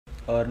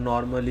और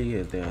नॉर्मली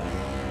खेलते हैं यार,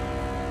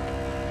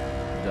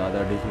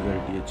 ज़्यादा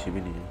डिफिकल्टी अच्छी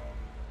भी नहीं है,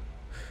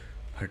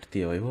 फटती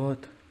है भाई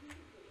बहुत।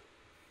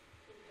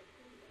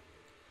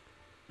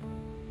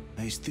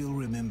 I still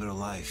remember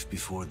life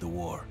before the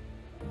war.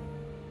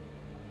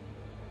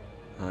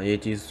 हाँ ये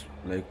चीज़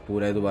लाइक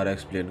पूरा ही दोबारा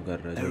एक्सप्लेन कर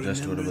रहा है जो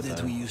जस्ट मैंने I remember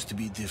that we बताया। used to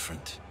be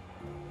different.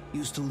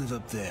 Used to live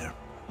up there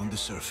on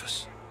the surface.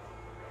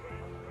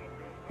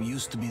 We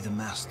used to be the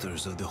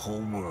masters of the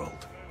whole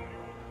world.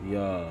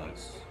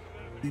 Yes.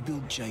 We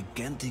built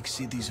gigantic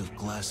cities of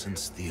glass and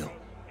steel.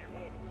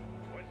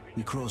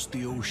 We crossed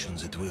the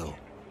oceans at will.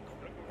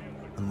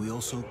 And we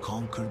also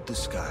conquered the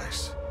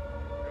skies.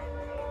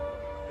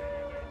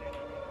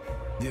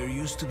 There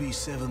used to be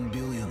 7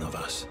 billion of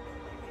us.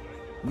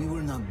 We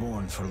were not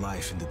born for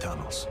life in the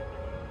tunnels.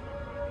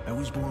 I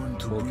was born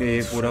to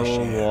breathe पूरा वो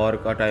fresh air. War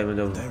का time है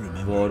जब And I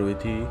remember. War हुई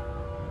थी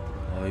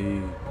भाई,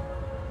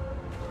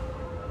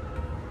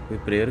 कोई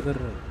prayer कर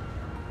रहा है।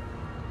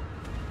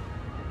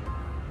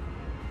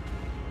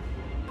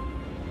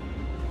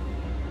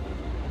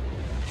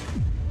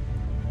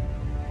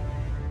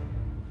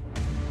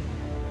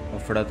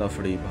 अफड़ा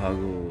तफड़ी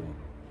भागो।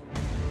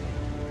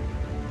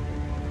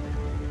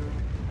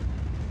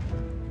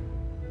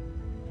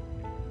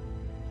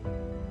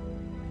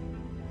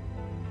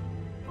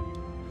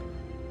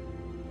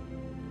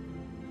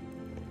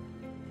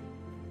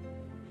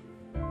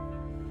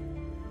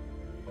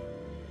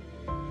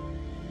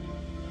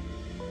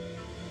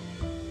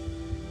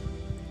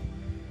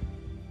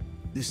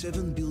 The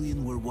 7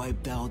 billion were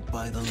wiped out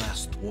by the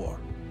last war.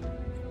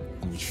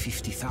 Only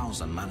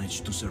 50,000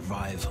 managed to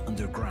survive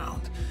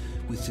underground,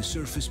 with the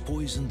surface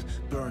poisoned,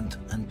 burnt,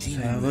 and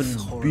teeming with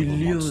 7 horrible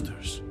billion.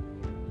 monsters.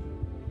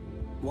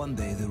 One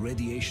day the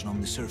radiation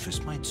on the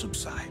surface might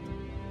subside,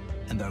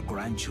 and our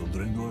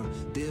grandchildren or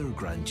their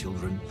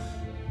grandchildren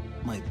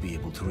might be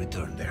able to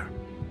return there.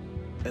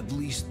 At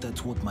least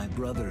that's what my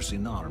brothers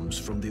in arms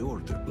from the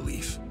Order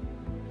believe.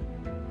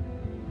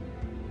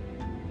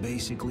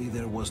 Basically,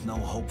 there was no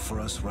hope for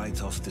us right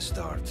off the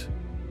start.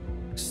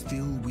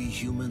 Still, we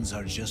humans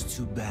are just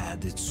too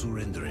bad at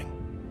surrendering.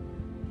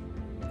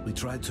 We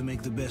tried to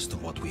make the best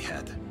of what we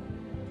had,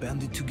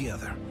 banded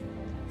together,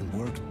 and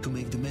worked to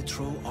make the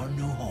Metro our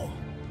new home.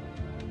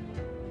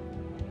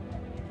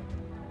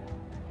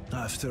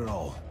 After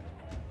all,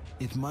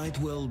 it might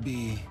well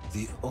be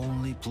the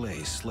only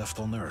place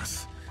left on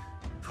Earth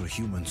for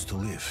humans to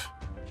live.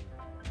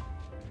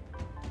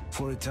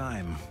 For a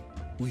time,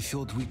 we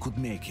thought we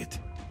could make it.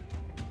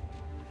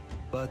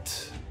 But,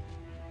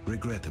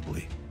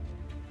 regrettably,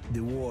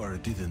 the war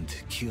didn't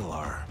kill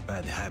our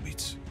bad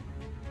habits.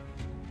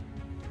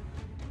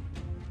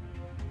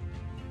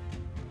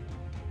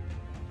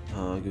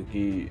 हाँ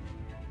क्योंकि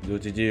जो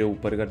चीज़ें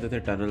ऊपर करते थे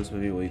tunnels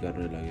में भी वही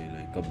करने लगे,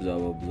 लाइक कब्जा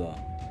वब्जा।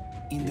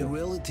 In the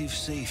relative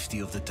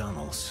safety of the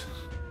tunnels,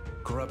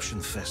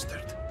 corruption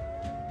festered.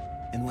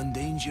 And when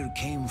danger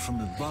came from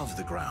above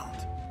the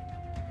ground,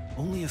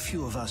 only a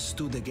few of us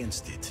stood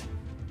against it,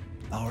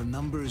 our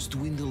numbers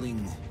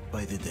dwindling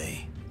by the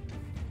day.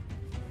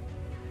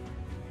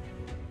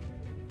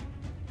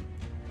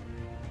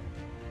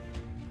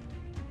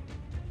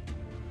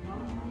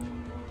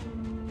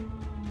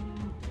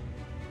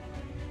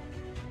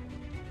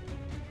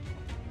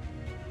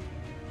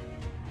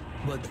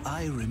 But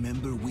I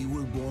remember we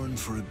were born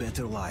for a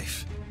better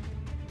life.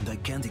 And I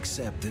can't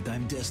accept that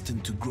I'm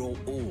destined to grow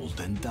old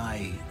and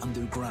die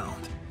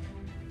underground.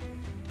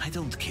 I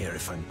don't care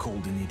if I'm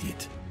called an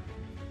idiot.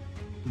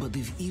 But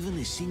if even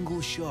a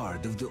single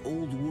shard of the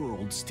old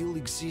world still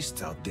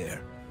exists out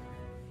there,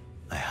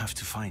 I have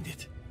to find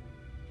it.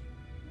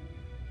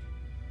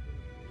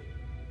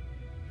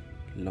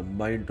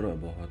 लंबा intro है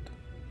बहुत।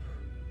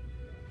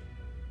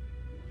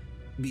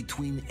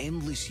 Between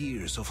endless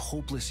years of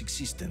hopeless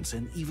existence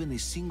and even a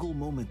single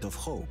moment of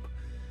hope,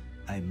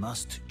 I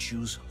must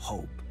choose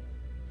hope.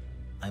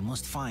 I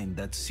must find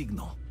that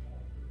signal.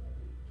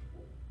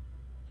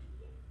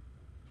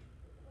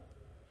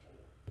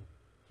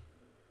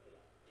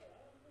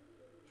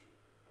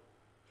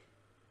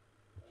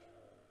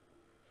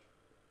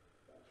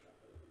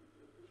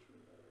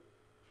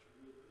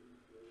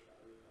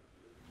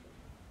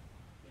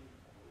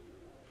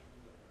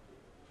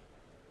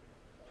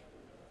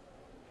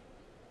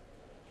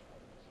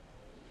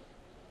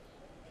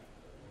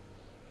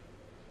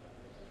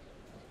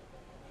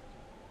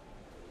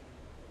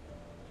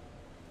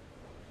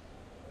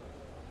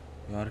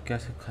 यार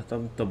कैसे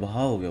ख़त्म तबाह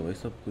हो गया भाई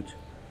सब कुछ।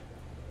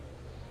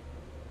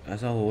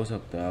 ऐसा हो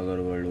सकता है अगर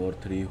वर्ल्ड वॉर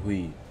 3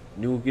 हुई,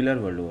 न्यूक्लियर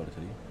वर्ल्ड वॉर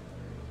 3,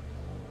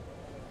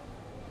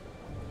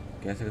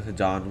 कैसे कैसे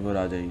जानवर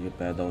आ जाएंगे,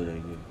 पैदा हो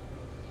जाएंगे।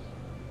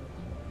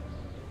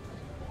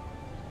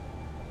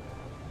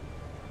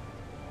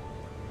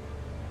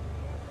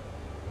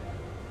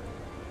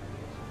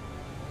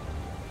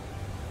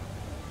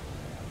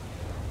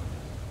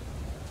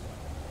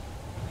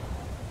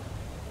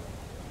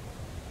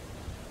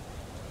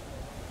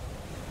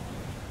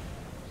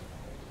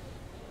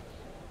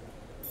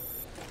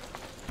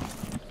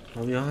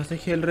 हम यहाँ से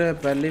खेल रहे हैं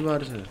पहली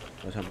बार से।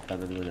 अच्छा हम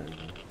टनल में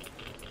जाएंगे।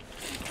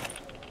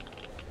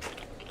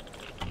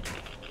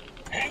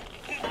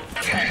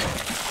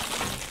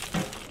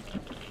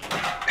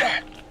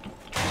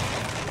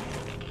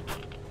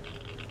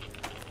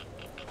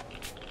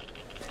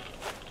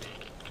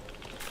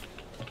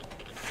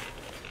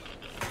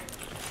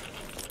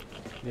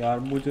 यार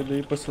मुझे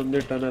नहीं पसंद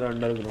है टनल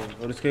अंडरग्राउंड,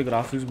 और इसके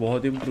ग्राफिक्स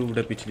बहुत इम्प्रूव्ड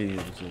है पिछली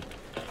गेम से,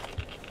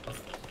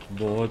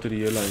 बहुत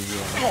रियल आएंगे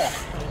यार।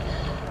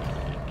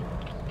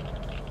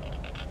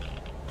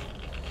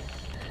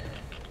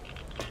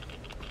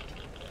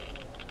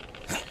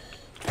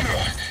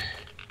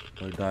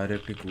 भाई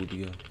डायरेक्ट ही कूद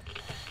गया।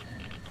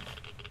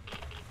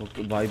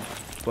 ओके भाई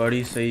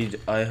बड़ी सही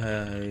आया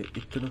है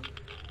इतना,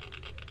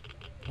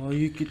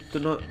 भाई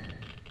कितना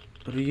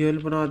रियल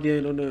बना दिया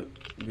इन्होंने,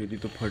 मेरी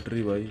तो फट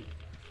रही भाई।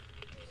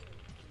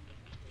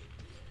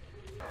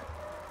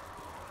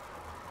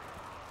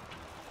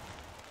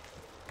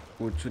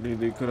 कुछ नहीं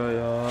दिख रहा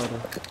यार।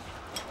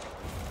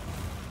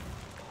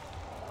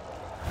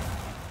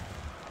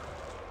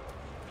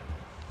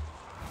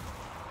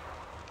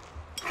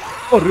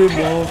 अरे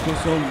वाह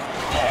कसम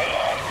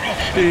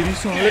तेरी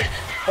साले,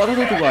 पता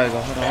था तू आएगा,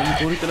 हराम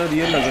थोड़ी इतना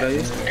रियल लग रहा है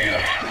ये।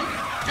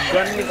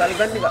 गन निकाल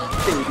तेरी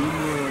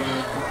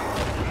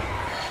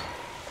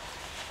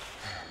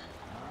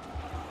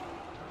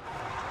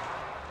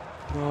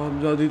राम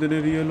ज्यादा इतने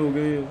रियल हो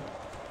गए ये।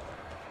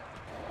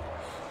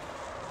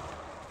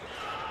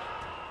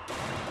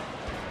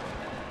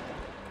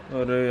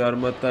 अरे यार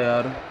मत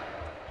यार,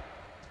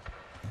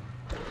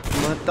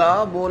 मत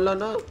बोला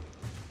ना।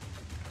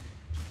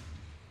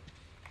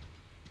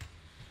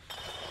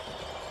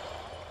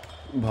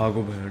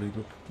 भागो भेड़ी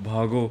को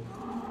भागो।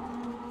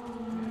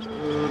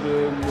 अरे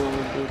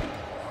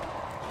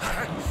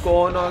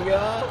कौन आ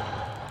गया?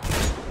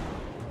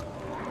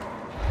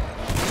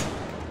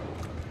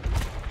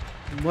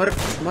 मर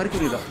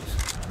क्यों नहीं रहा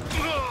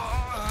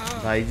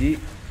भाई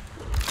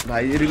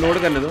जी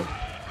रिलोड करने दो।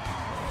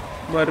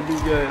 मर भी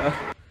गया यार,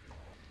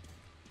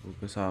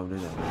 ओके सामने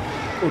जा रहा है।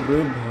 अरे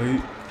भाई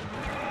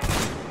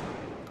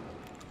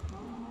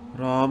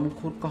राम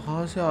खुर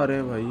कहाँ से आ रहे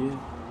हैं भाई ये?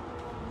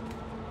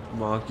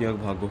 माँ की आँख,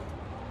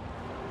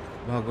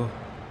 भागो।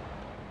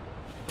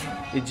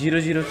 ये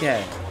 0-0 क्या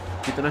है?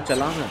 कितना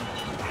चला मैं?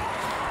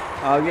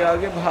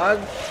 आगे भाग,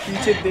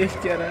 पीछे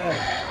देख क्या रहा है?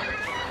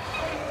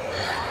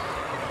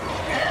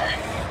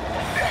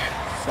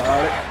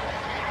 सारे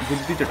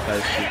बुद्धि चट्टा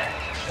इसकी।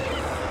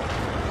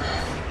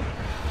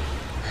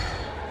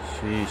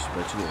 शीश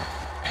बच गया।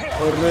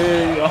 अरे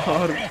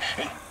यार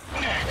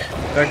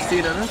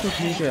कटसीन है ना, तो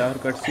ठीक है यार,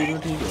 कटसीन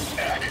में ठीक है।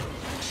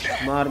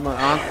 मार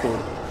आँख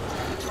तोड़।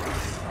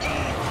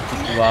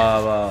 वाह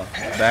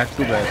back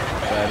to back,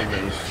 very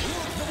nice.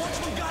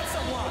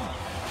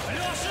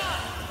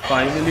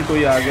 Finally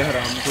कोई आ गया,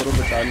 हराम खोरो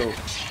बचा लो।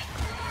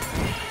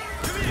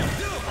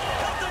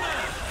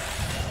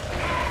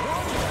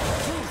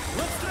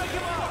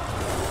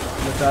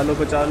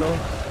 बचा लो।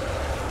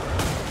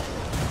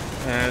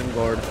 Thank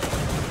God,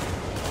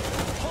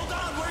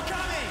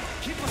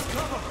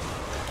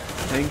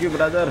 thank you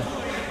brother.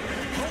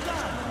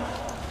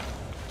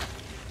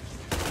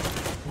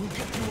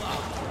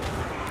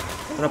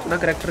 और अपना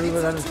कैरेक्टर भी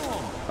बता दो।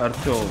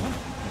 अर्चोम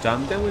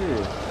जानते हैं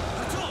मुझे?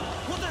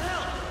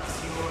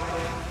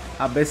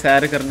 अबे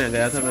सैर करने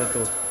गया था मैं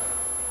तो।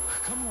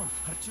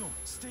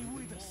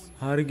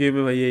 हर गेम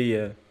में भाई यही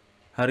है,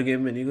 हर गेम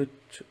में नहीं, कुछ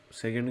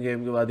सेकंड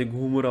गेम के बाद ही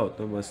घूम रहा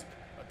होता है मस्त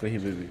कहीं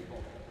पे भी।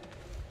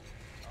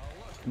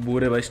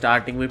 बुरे भाई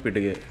स्टार्टिंग में पिट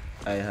गए।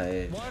 आए हाय,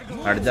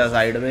 हट जा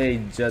साइड में,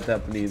 इज्जत है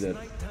अपनी इधर।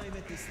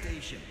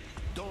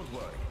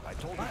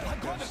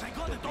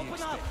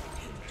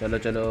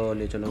 चलो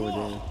ले चलो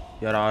मुझे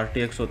यार।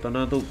 RTX होता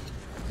ना तो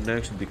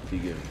नेक्स्ट दिखती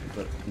गेम,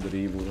 पर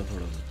गरीब हूँ ना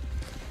थोड़ा।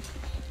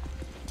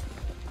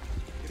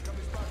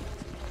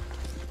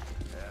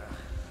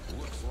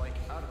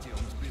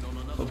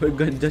 अबे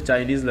गंजा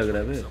चाइनीज लग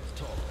रहा है बे।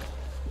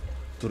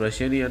 तू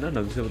रशियन ही है ना,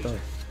 ढंग से बता।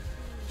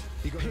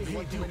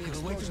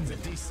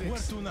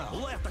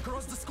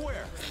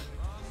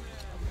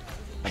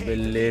 अबे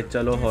ले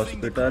चलो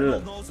hospital.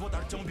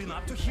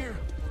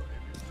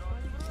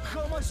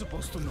 How am I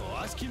supposed to know?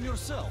 Ask him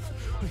yourself.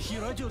 He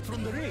radioed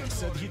from the ring,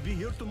 said he'd be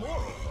here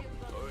tomorrow.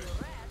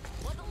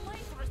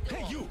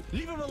 Hey, you!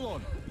 Leave him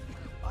alone!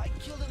 I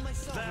killed him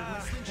myself with my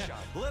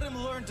slingshot. Let him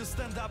learn to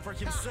stand up for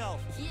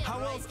himself. How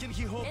else can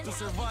he hope to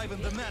survive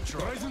in the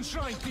metro? Rise and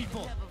shine,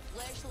 people!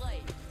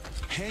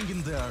 Hang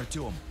in there,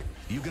 Artyom.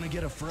 You're gonna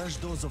get a fresh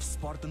dose of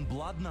Spartan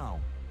blood now.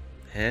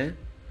 हैं?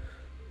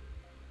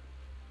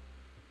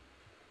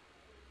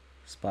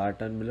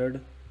 Spartan blood?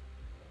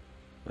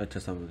 अच्छा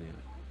समझ गया।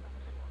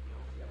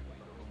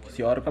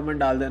 किसी और comment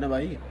डाल देना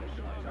भाई।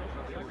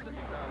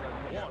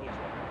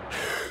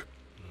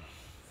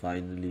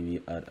 Finally we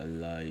are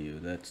alive.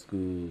 That's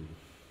good.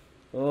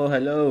 Oh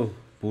hello.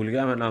 भूल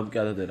गया मैं नाम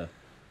क्या था तेरा।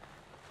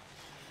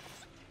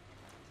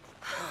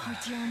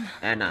 Artyom,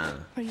 Anna.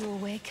 are you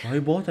awake? भाई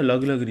बहुत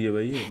अलग लग रही है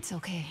भाई ये। It's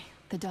okay.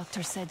 The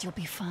doctor said you'll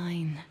be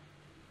fine.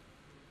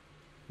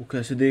 वो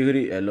कैसे देख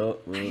रही? Hello.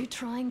 Are you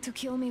trying to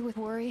kill me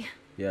with worry?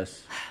 Yes.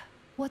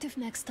 What if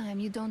next time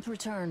you don't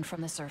return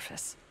from the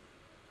surface?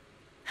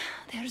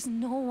 There's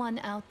no one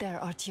out there,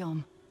 Artyom.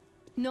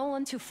 No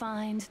one to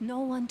find, no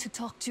one to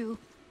talk to.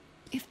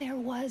 If there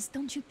was,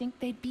 don't you think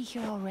they'd be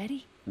here already?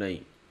 नहीं.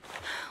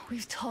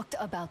 We've talked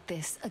about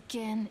this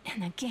again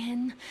and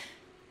again.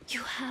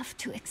 You have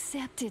to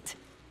accept it.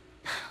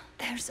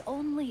 There's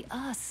only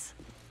us.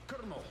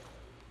 Colonel.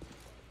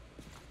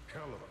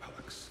 Hello,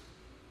 Alex.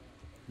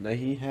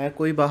 नहीं है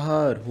कोई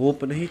बाहर,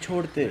 hope नहीं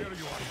छोड़ते। There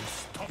you are, you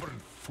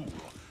stubborn fool.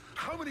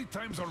 How many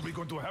times are we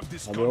going to have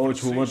this अबे वो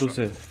छू मत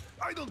उसे।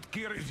 conversation? I don't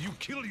care if you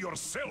kill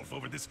yourself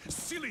over this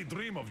silly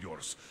dream of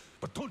yours,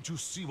 but don't you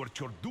see what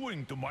you're doing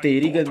to my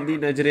तेरी daughter? गंदी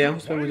नजरें हैं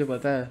उस पे, मुझे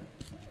पता है।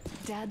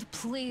 Dad,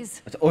 please.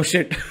 अच्छा, oh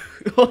shit,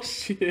 oh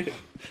shit.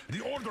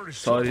 The order is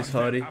Sorry, shut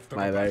sorry, after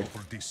my the battle bad.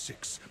 for D6,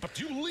 but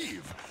you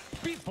leave.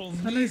 People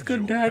साला need इसका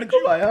you, डैड and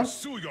कब you आया?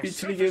 pursue your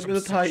पिछली गेम में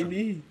तो था ही self-exaltation.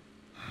 नहीं।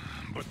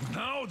 But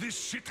now this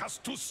shit has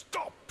to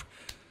stop.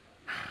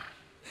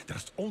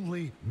 There's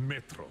only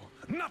Metro,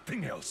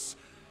 nothing else.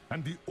 And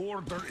the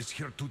order is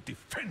here to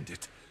defend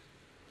it.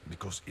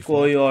 Because if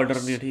कोई not order us,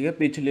 नहीं है, ठीक है?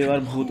 पिछली बार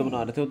भूत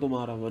बना रहे थे वो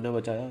तुम्हारा, मैंने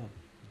बचाया।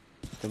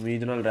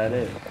 तमीज नाल रह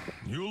ले।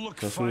 you look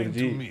Kasur fine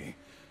ji. to me.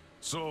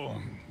 So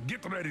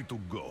get ready to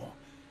go.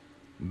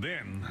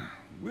 Then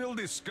we'll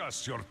discuss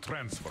your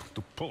transfer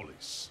to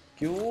police.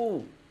 क्यों?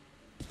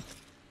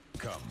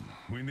 Come,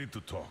 we need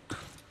to talk.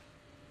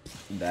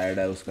 Dad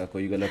है उसका,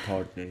 कोई गलत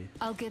थॉट नहीं।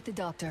 I'll get the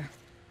doctor.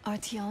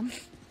 Artyom,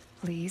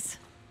 please.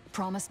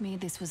 Promise me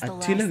this was the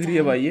last अच्छी लग रही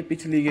है time. भाई ये,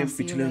 पिछली गेम I'll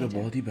see you पिछले में later.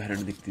 बहुत ही भयानक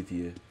दिखती थी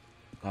ये।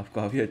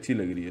 काफी अच्छी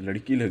लग रही है,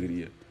 लड़की लग रही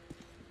है।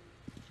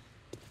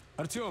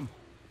 Artyom,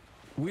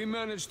 we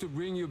managed to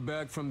bring you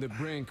back from the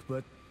brink,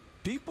 but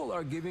people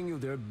are giving you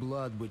their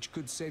blood, which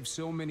could save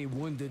so many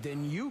wounded, and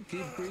you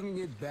keep bringing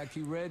it back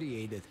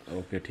irradiated.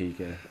 Okay ठीक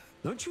है।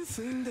 Don't you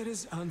think that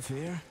is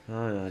unfair?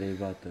 हाँ यार ये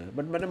बात है,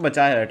 but मैंने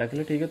बचाया है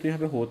टकले, ठीक है? तो यहाँ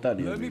पे होता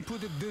नहीं Let me अभी।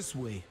 put it this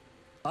way.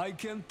 I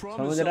can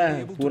promise समझ I'll रहा be है?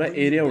 able to पूरा bring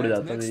एरिया you उड़ back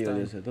जाता है next मेरी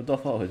वजह time. से, तो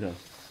दफा हो जा।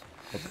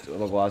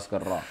 बकवास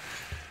कर रहा।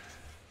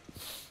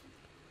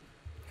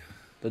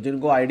 तो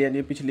जिनको आइडिया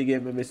नहीं है, पिछली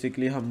गेम में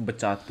बेसिकली हम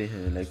बचाते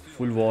हैं, लाइक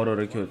फुल वॉर हो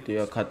रखी होती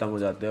है, ख़त्म हो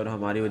जाते हैं और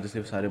हमारी वजह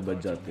से सारे बच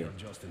जाते हैं।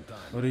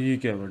 अरे ये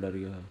क्या, मैं डर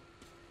गया।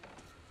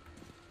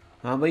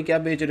 हाँ भाई, क्या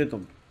बेच रहे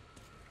तुम?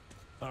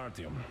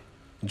 Artyom,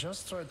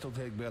 just try to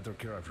take better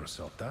care of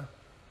yourself, huh?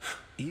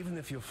 Even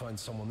if you find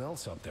someone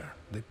else out there,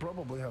 they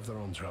probably have their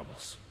own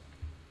troubles.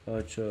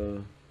 अच्छा,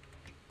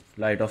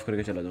 लाइट ऑफ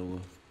करके चला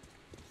जाऊँगा।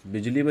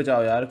 बिजली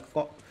बचाओ यार।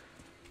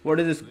 What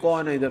is this?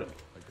 कौन है इधर?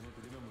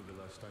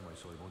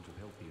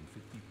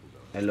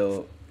 Hello.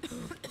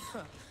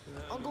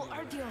 Uncle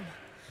Artyom,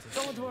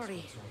 don't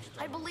worry.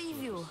 I believe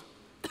you.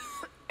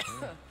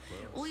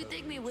 Will you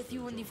take me with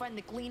you when you find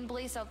the clean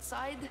place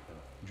outside?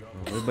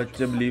 भाई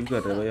बच्चे बिलीव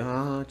कर रहे हैं भाई।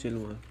 हाँ हाँ चिल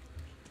मार।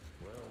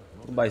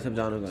 भाई सब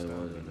जाना कहाँ है,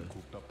 वहाँ जाना है।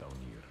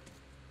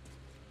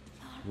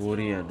 वो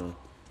रही है ना,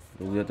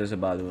 रुक जाते से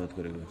बाद में बात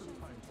करेंगे।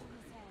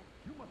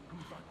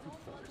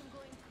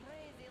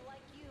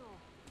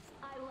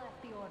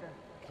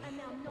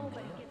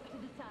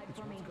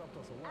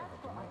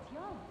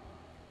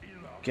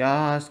 क्या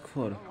आस्क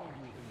फॉर?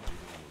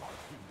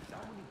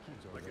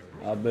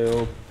 अबे वो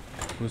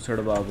घुसड़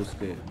बाप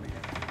उसके।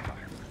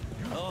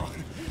 Oh,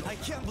 I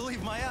can't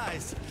believe my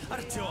eyes.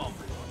 Artyom,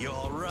 you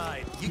all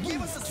right? You gave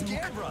us a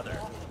scare, brother.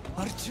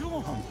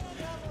 Artyom,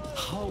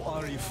 how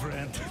are you,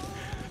 friend?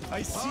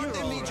 I see you're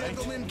all right.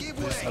 Gentlemen, give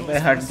way. अबे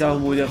हट जाओ,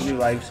 मुझे अपनी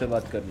wife से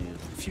बात करनी है। A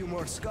few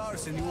more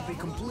scars and you will be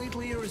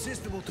completely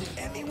irresistible to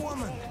any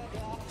woman.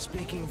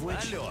 Speaking of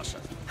which, Alyosha,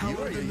 how you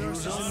are are the your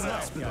nurses in the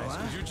hospital,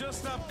 huh? You just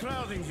stop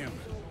crowding him.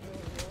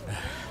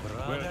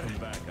 Welcome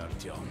back,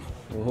 Artyom.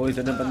 ओहो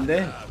इतने बंदे।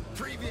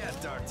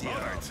 Привет, All Artyom.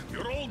 right,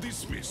 you're all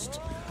dismissed.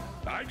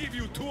 I give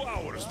you 2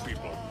 hours,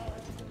 people.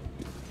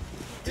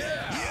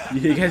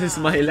 ये कैसे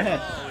smile है?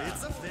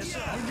 It's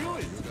official.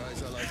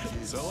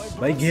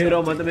 भाई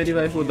घेरो मत मेरी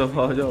wife को,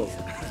 दफा हो जाओ।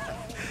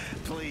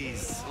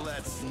 Please,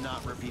 let's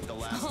not repeat the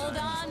last Hold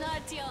time. on,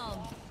 Artyom.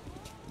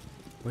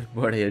 भाई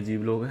बड़े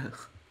अजीब लोग हैं।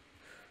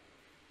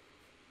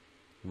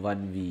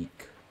 1 वीक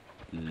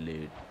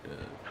लेटर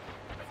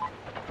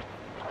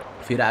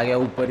फिर आ गया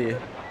ऊपर ये।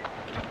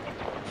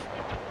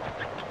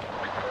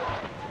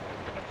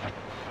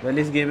 वेल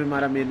इस गेम में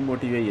हमारा मेन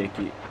मोटिव यही है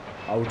कि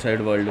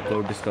आउटसाइड वर्ल्ड को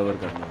डिस्कवर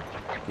करना,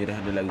 कि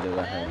रहने लग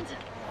जगह है। And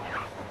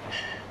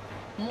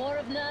more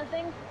of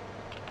nothing?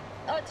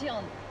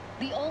 Artyom,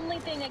 the only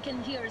thing I can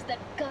hear is that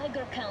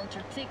Geiger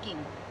counter ticking.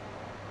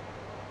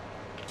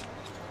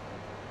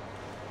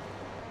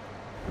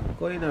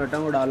 कोई ना बेटा,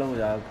 वो डालो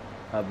मजाक।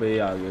 अबे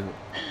आ गए।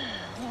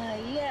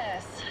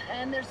 Yes,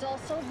 and there's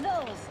also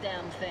those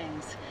damn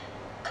things.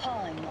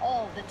 Calling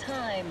all the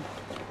time.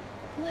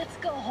 Let's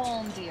go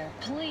home, dear,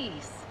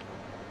 please.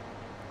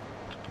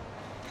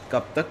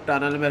 कब तक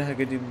टनल में रह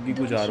के जिंदगी Don't you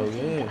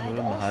गुजारोगे? think I'd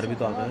हमें बाहर भी also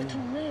तो आना love to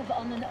है। live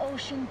on an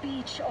ocean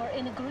beach or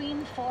in a green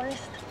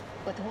forest?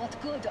 But what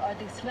good are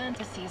these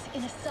fantasies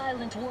in a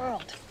silent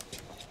world?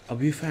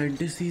 अभी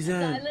फैंटेसीज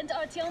हैं Silent,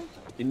 Artyom?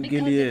 इनके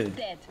Because लिए। it's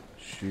dead.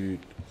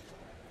 शिट,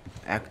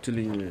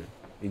 एक्चुअली में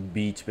एक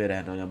बीच पे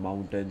रहना या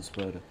माउंटेन्स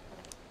पर।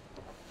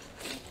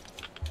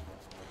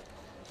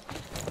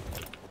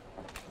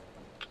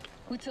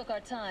 We took our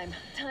time.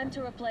 Time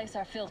to replace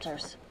our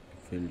filters.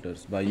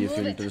 Filters भाई, ये Move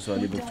it. फिल्टर्स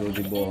वाली We don't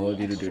बकचोदी need बहुत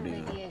any extra इरिटेटिंग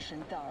है। radiation,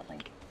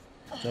 darling.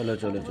 चलो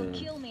चलो Father would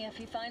चलो। kill me if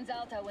he finds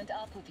out I went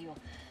out with you.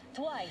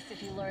 Twice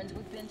if you learned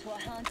we've been to a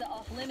Hansa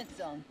off-limit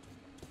zone.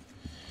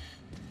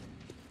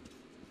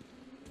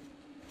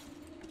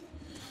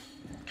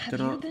 Have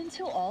you been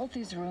to all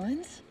these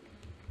ruins?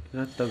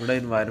 इतना तगड़ा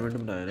environment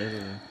बनाया ना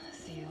इन्होंने.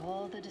 See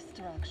all the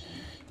destruction.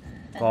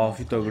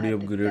 काफी तगड़ी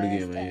upgrade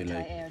game है ये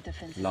like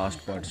last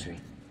part से.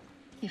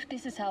 If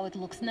this is how it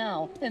looks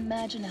now,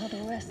 imagine how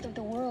the rest of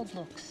the world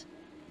looks.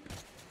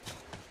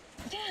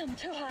 Damn,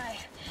 too high.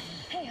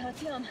 Hey,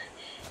 Artyom,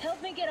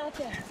 help me get out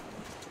there.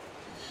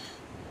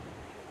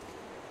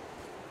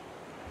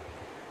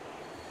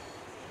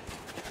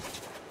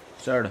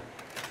 चढ़.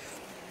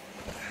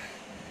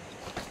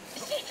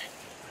 Shit!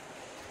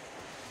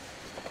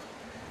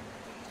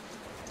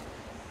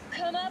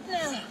 Come up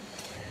now.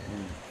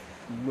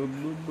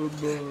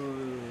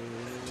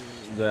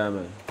 गया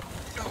मैं.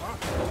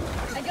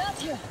 I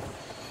got you.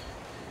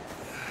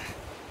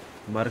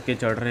 मर के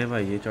चढ़ रहे हैं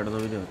भाई, ये चढ़ना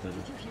भी नहीं होता है.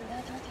 Did you hear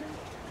that, Artyom?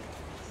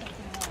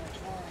 Something large,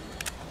 warld.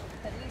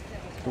 At least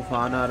it was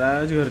तूफान आ रहा है,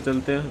 आज घर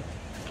चलते हैं.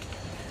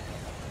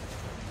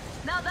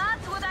 Now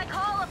that's what I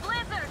call a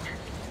blizzard.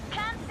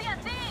 Can't see a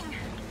thing.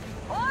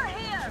 Or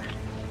hear.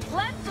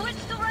 Let's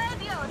switch to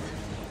radios.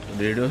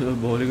 Radio से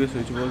बोल के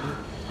स्विच बोल रहे.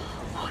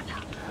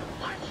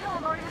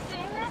 Artyom, are you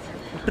seeing this?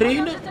 Train?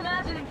 I'm just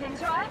imagining things,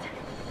 right?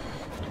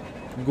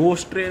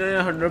 Ghost train है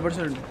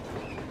 100%.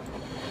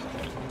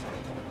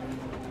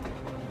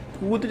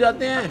 कूद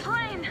जाते हैं.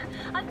 Train!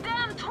 A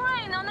damn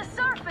train on the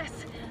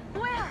surface!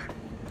 Where?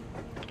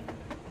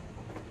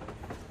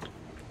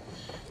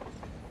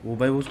 वो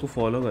भाई उसको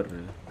फॉलो कर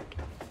रहे हैं.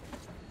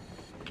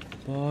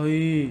 भाई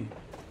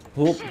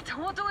hope. Shit,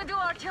 what do we do,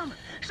 Artyom?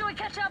 Should we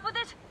catch up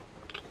with it?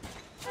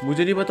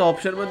 मुझे नहीं पता,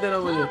 ऑप्शन मत देना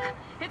मुझे. Look,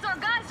 it's our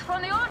guys from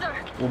the order.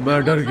 वो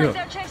मैं डर Looks like गया.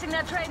 they're chasing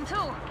that train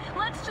too.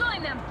 Let's join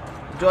them.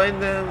 Join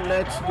them,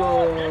 let's go.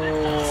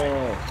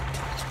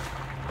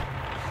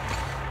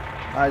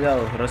 आ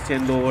जाओ,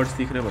 रशियन 2 वर्ड्स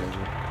सीखने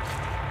पड़ेंगे.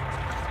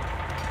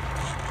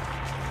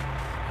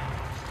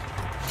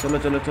 चलो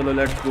चलो चलो,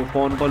 लेट्स गो.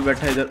 कौन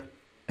बैठा है इधर?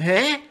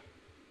 हैं?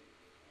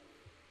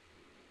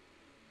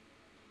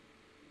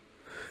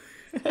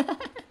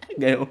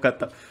 गए वो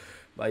खत्म.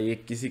 भाई ये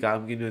किसी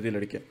काम की नहीं होती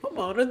लड़कियां.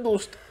 हमारे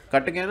दोस्त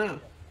कट गया ना.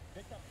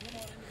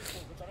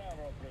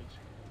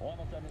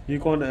 ये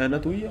कौन है? ना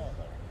तू ही है.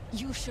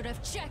 You should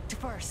have checked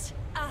first,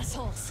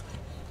 assholes.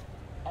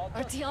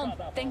 Artyom,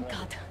 thank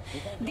God.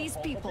 These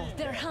people,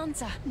 they're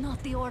Hansa,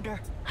 not the Order.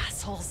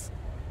 Assholes.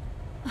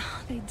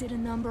 They did a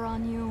number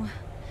on you.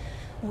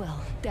 Well,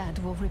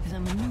 Dad will rip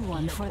them a new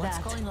one for that.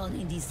 What's going on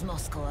in this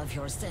Moscow of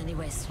yours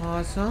anyways?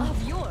 Hansa?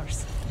 Of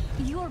yours.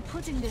 You're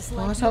putting this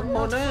like Hansa you're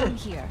not कौन है? from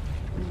here.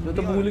 मैं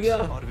तो भूल गया.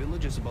 Our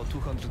village is about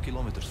 200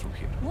 kilometers from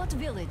here. What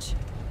village?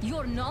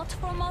 You're not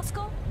from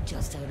Moscow?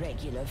 Just a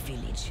regular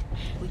village.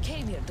 We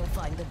came here to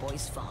find the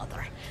boy's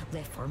father.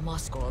 Left for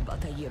Moscow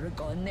about a year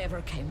ago and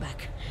never came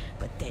back.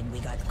 But then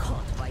we got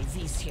caught by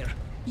these here.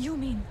 You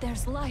mean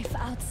there's life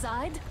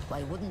outside?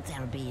 Why wouldn't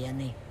there be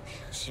any?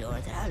 Sure,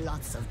 there are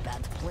lots of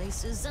bad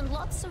places and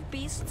lots of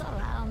beasts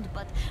around,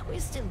 but we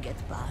still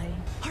get by.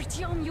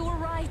 Artyom, you were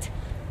right.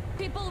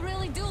 People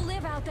really do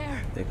live out there.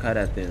 देखा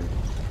रहते हैं.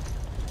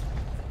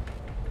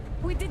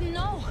 We didn't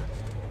know.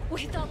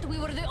 We thought we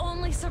were the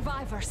only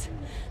survivors.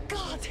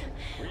 God,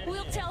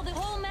 we'll tell the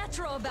whole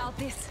metro about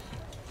this.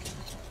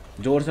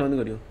 जोर से बंद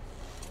करियो.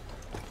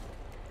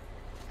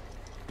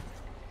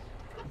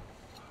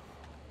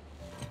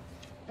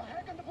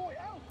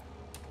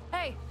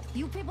 Hey,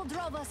 you people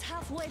drove us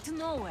halfway to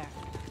nowhere.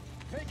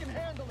 They can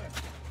handle it.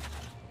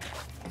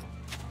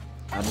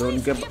 अब Please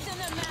उनके give them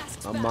their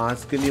masks अब back.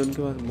 Mask नहीं,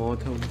 उनके पास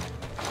मौत है उनकी.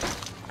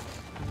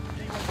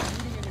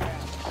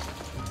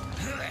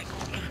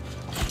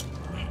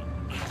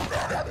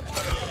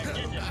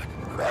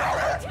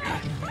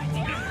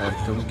 और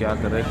तुम क्या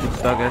कर रहे?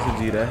 कुत्ता कैसे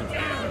जी रहा है?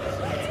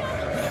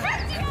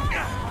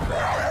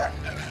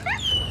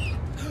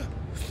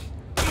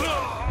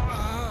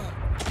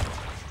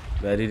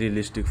 Very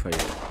realistic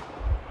fight.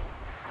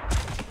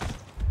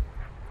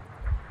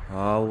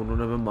 हाँ,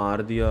 उन्होंने हमें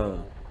मार दिया.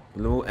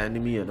 मतलब वो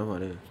एनिमी है ना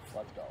हमारे.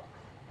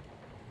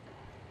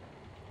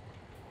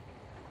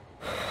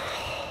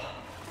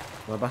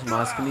 हमारे पास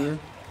मास्क नहीं है.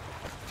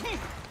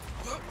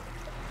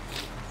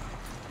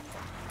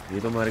 ये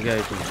तो मर गया.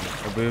 तो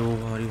अबे वो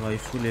हमारी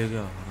वाइफ को ले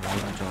गया.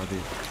 बचा दे.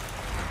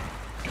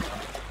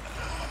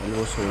 अरे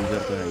वो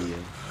सोल्जर तो है ही है.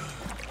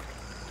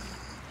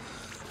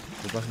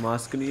 मेरे पास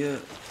मास्क नहीं है.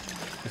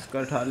 इसका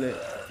उठा ले.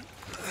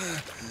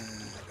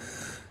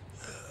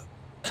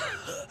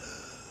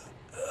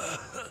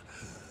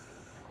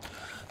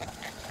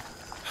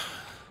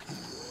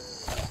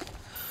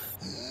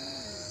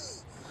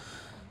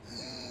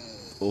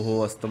 ओहो,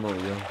 अस्थमा हो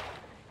गया.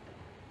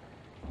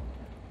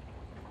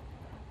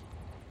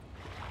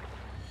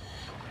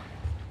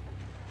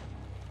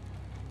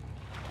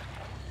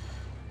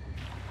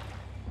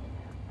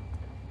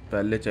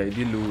 पहले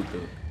चाहिए लूट.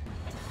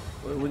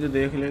 और मुझे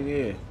देख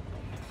लेंगे.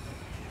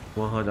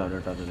 वहां जाना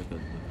टनल के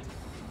अंदर.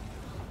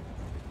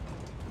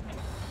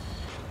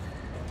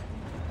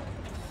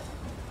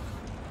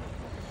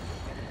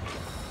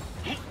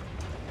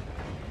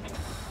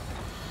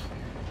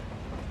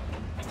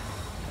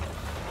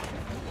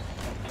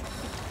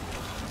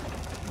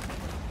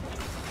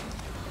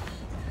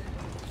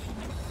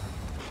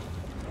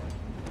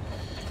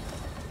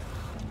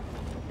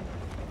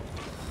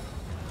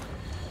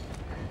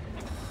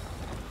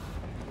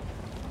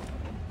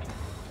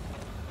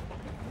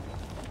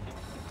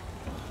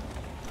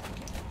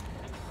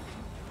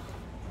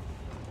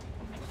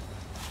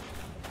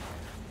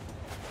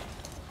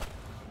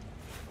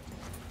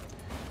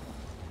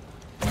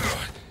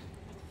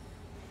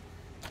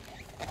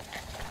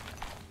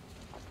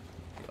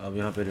 अब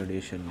यहाँ पे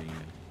रेडिएशन नहीं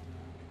है,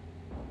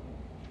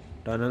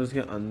 टनल्स के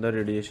अंदर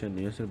रेडिएशन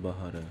नहीं है, सिर्फ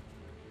बाहर है।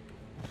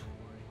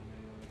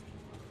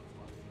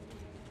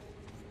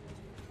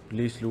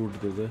 प्लीज लूट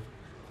दे दे।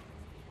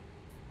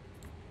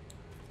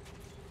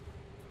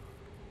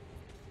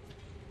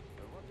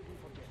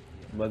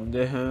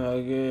 बंदे हैं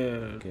आगे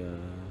क्या?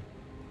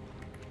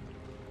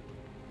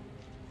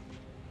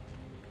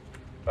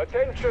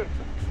 Attention!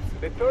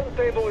 The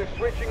turntable is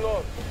switching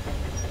on.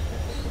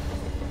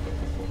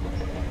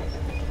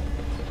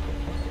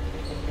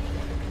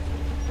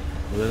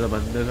 उधर तो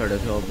बंदे खड़े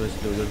थे,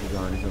 ऑब्वियसली उधर से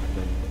जा नहीं सकते।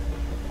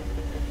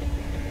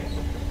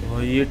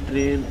 और ये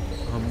ट्रेन,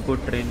 हमको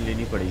ट्रेन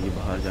लेनी पड़ेगी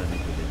बाहर जाने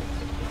के लिए,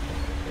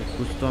 तो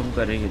कुछ तो हम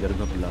करेंगे इधर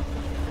घपला।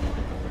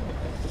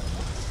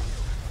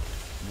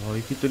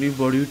 भाई कितनी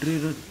बड़ी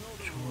ट्रेन है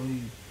भाई,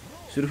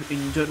 सिर्फ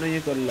इंजन है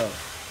ये कल्ला।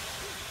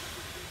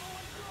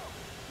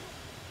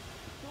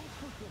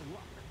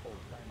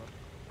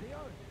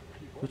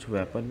 कुछ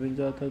वेपन मिल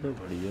जाता तो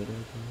बढ़िया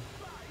रहता।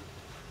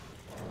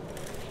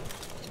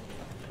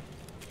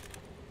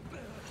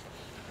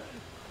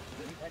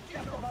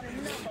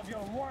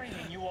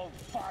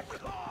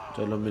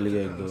 चलो मिल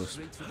गया एक दोस्त।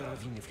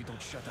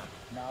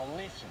 Now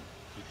listen,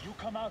 if you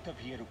come out of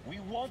here, we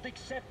won't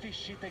accept this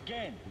shit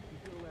again.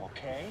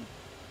 Okay?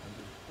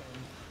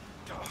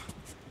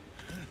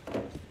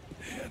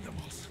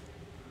 Animals.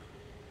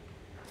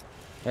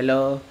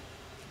 Hello,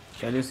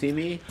 can you see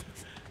me?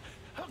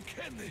 How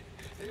can they?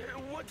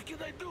 What can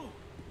I do?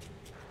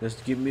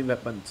 Just give me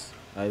weapons.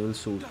 I will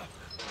shoot.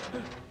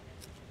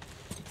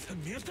 The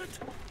mutant?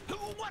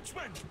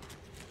 Watchman!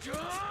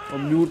 और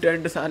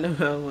mutant साले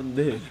में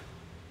बंदे।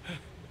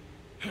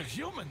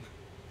 Human.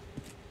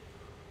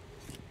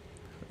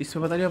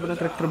 इसमें पता नहीं अपना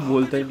character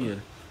बोलता ही नहीं है।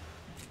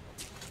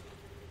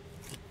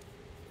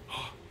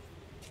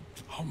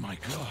 Oh my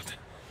God!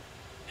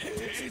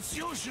 It's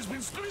you she's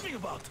been screaming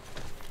about.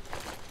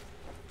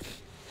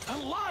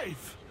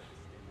 Alive.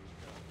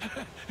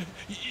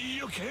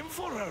 You came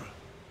for her.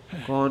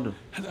 कौन?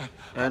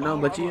 ऐना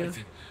बची है?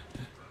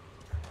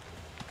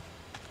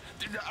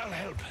 I'll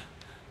help.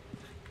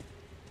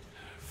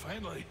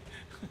 Finally,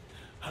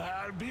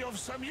 I'll be of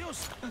some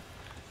use.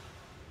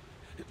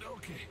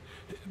 Okay,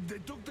 they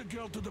took the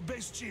girl to the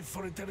base chief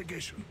for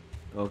interrogation.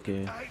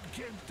 Okay. I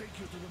can't take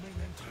you to the main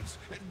entrance.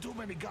 Too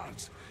many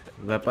guards.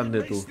 Weapon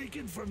दे तू। Sneak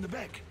in from the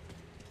back.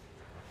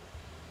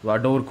 वहाँ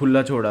door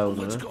खुला छोड़ा है Let's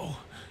उन्होंने। go.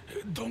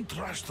 Don't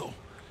rush though.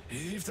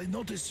 If they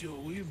notice you,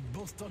 we've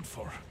both done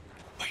for.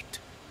 Wait.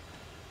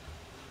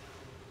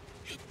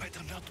 You'd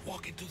better not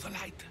walk into the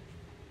light.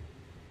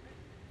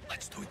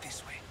 Let's do it this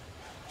way.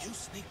 You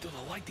sneak to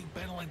the lighting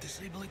panel and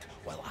disable it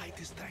while I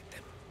distract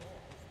them.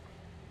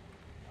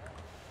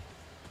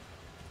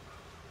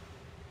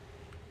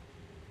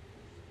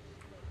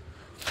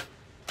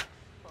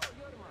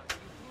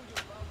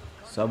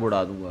 सब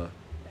उड़ा दूंगा।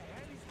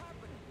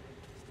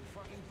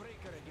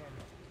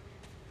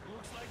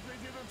 Looks like they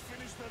didn't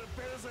finish the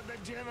repairs at the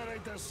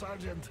generator,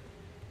 Sergeant.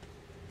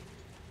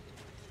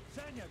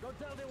 Sanya, go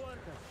tell the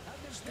workers.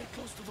 Stay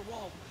close to the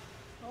wall.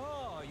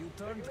 Oh, you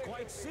turned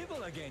quite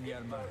civil again,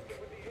 Yermak.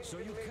 So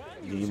you can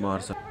नहीं use मार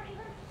सकता।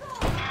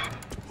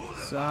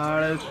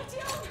 साले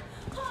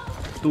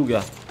तू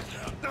क्या?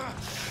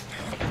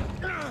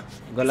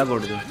 गला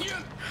घोट दे।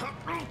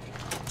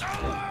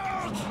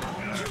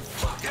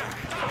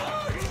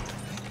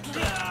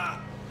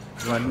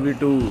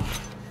 1v2।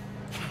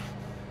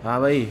 हाँ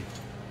भाई,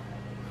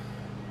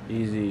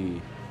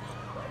 easy।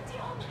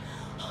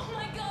 Oh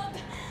my God,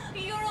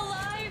 you're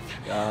alive.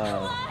 Yeah.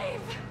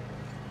 Alive.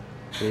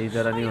 यही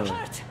तरह नहीं Are you होगा।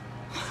 hurt?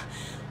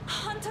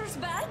 Hunter's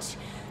badge?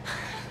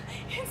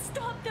 It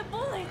stopped the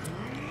bullet.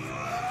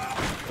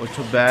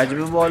 अच्छा बैज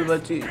में बॉल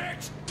बची,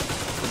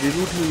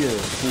 रिरूट हुई है,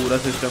 पूरा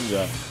सिस्टम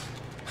गया।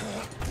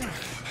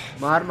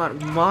 मार मार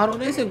मारो,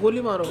 नहीं से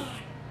गोली मारो।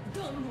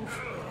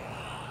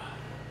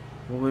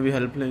 वो में भी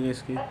हेल्प लेंगे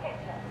इसकी।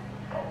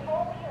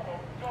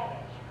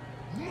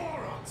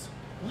 Morons!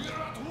 We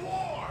are at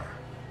war!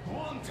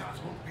 One task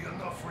won't be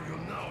enough for you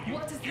now. You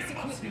What is this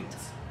equipment?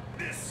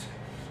 This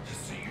is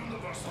the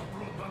universal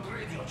broadband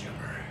radio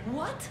jammer.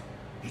 What?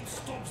 It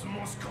stops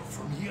Moscow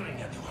from hearing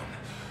anyone,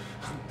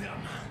 and them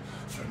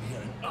from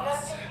hearing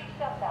us.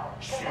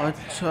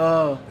 अच्छा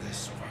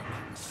This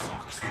fucking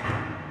sucks.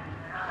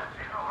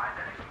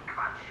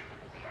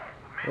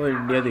 वो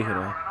India दिख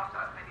रहा है।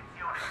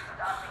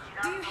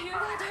 Do you hear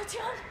that,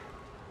 Artyom?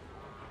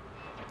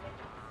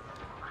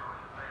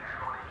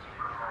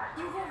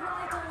 You were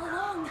right all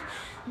along.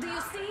 Do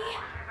you see?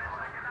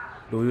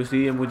 Do you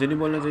see? ये मुझे नहीं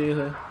बोलना चाहिए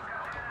था।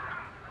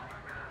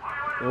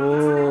 It's oh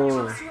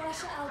not just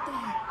Russia out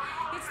there.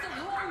 It's the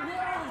whole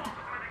world.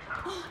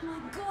 Oh my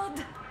God.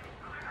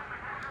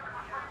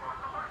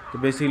 तो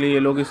बेसिकली ये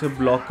लोग इसे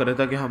ब्लॉक कर रहे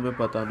ताकि हमें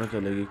पता ना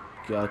चले कि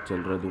क्या चल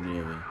रहा है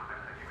दुनिया में।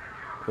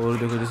 और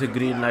देखो जैसे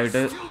ग्रीन लाइट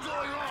है।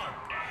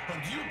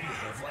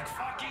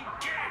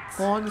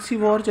 कौन सी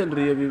वॉर चल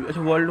रही है अभी?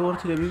 अच्छा वर्ल्ड वॉर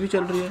 3 अभी भी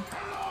चल रही है।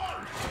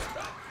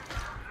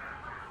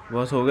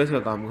 बस हो गया इसका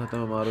काम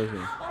खत्म, मारो इसे।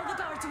 All the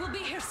guards will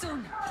be here soon.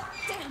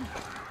 Damn.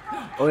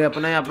 ओए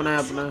अपना है अपना है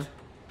अपना।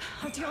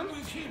 Artyom? I'm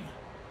with him.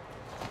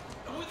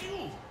 I'm with you.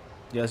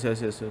 Yes.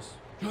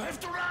 You have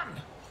to run.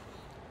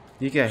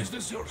 ये क्या है? Is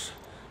this yours?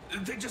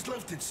 They just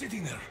left it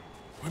sitting there.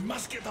 We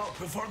must get out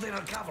before they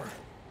recover.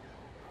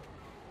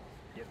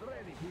 Get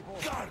ready, people.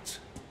 Guards!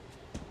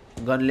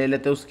 Gun ले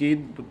लेते उसकी.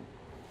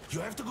 You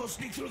have to go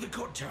sneak through the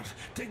courtyard.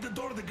 Take the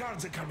door the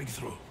guards are coming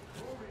through.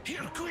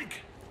 Here, quick!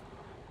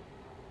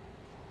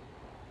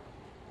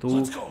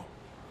 Let's go.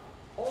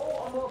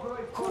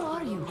 Who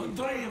are you?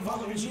 Andrei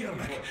Ivanovich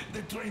Yermak,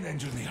 the train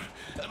engineer.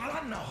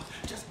 Run now.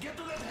 Just get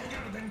to that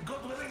hangar, then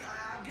God willing,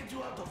 I'll get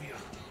you out of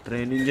here.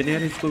 Train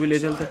engineer इसको भी ले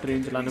चलते,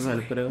 train चलाने में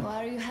help करेगा. Why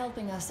are you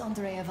helping us,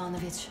 Andrei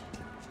Ivanovich?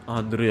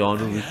 Andrei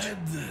Ivanovich.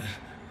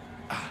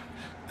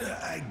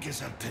 I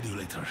guess I'll tell you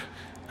later.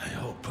 I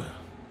hope.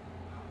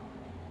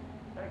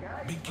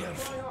 Be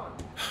careful.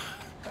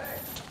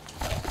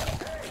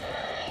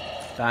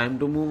 Time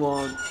to move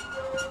on.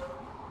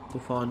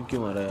 तूफान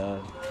क्यों आ रहा है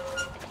यार?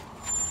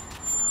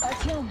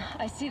 Artyom,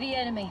 I see the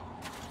enemy.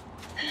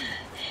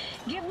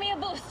 Give me a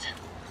boost.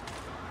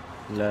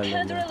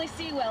 Can't really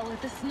see well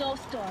with the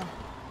snowstorm.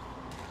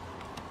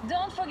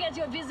 Don't forget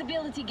your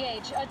visibility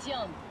gauge,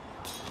 Artyom.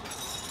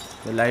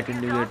 The light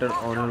indicator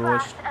on your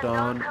watch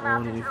turn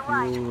on if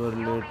you were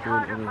late to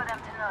any.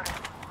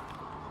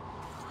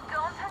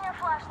 Don't turn your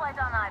flashlight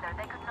on either.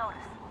 They could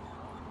notice.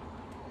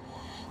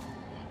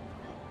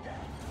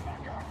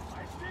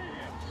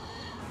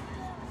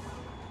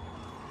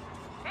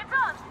 It's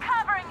on.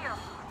 Covering you.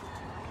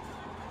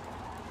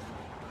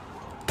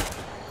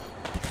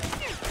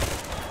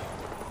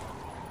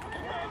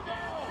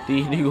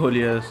 तीन ही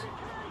गोलियां.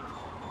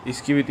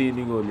 इसकी भी तीन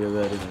ही गोलियां.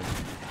 Very nice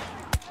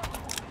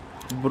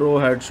bro.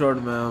 Headshot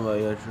में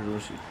भाई.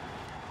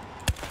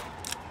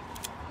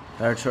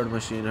 Headshot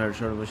machine.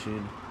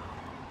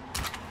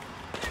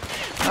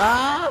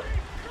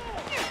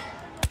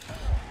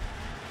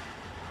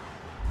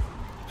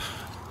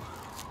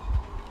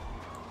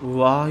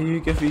 वाह ये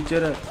क्या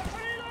फीचर है.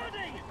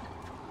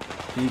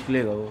 ठीक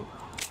लेगा वो.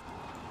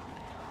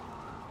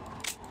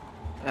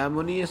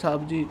 एमो नहीं है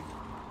साहब जी.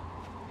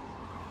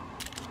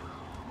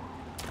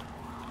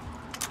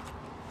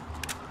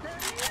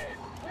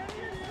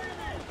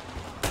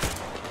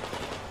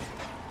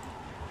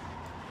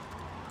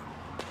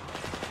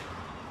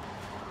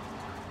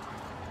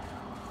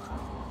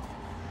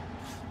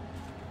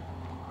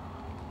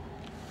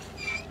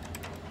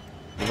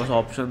 बस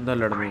ऑप्शन था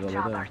लड़ने का.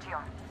 पता है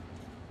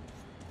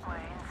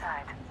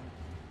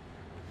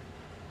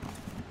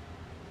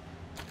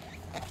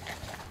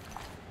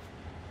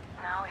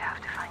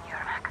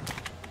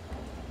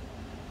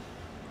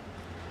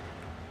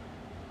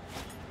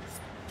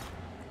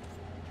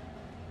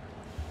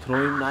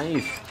throwing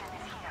knife.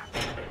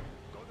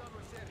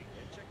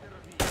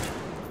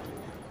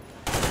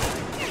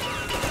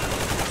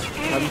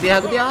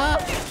 हक दिया.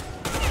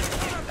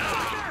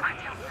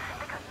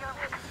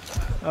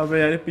 अब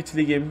यार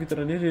पिछली गेम की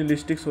तरह नहीं,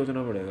 रियलिस्टिक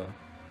सोचना पड़ेगा.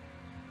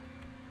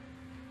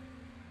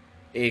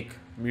 1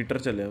 मीटर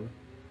चले हम.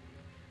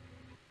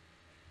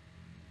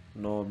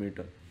 9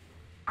 metre.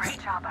 Great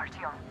job,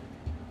 Artyom.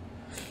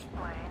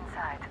 We're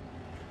inside.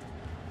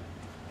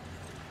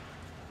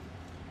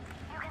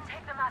 You can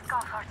take the mask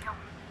off, Artyom.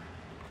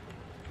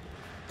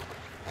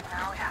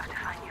 Now we have to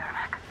find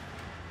Yermak.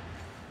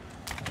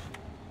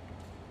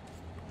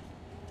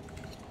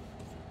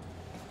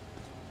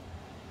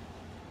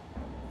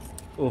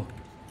 Oh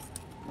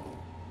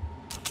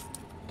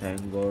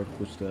thank God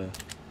कुछ तो है.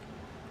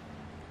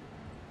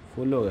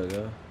 फुल हो गया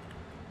क्या?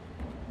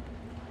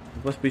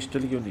 बस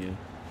पिस्टल क्यों नहीं है?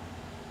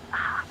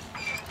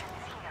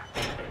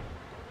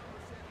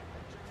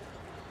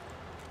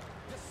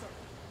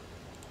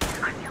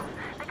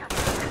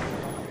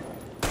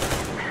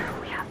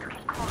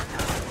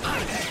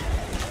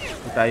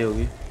 पिटाई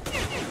होगी.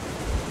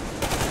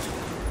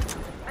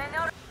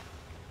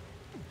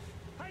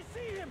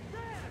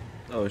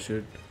 Oh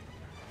shit.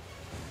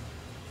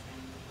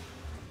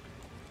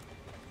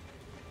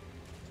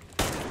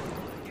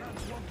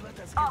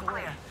 All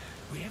clear.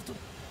 We have to.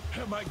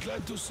 Am I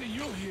glad to see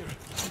you here?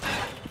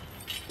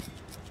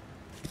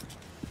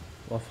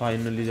 वो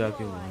फाइनली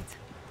जाके हुआ.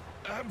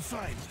 I'm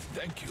fine,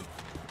 thank you.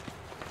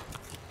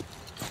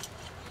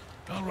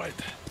 All right.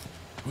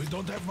 We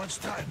don't have much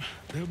time.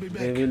 They'll be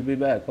back. They will be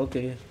back.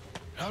 Okay.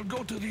 I'll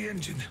go to the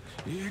engine.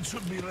 It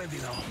should be ready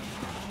now.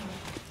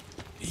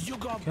 You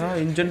got क्या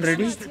engine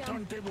ready? the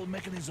turntable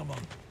mechanism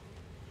on.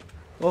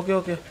 Okay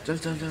okay चल.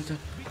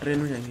 Train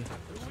में जाएंगे.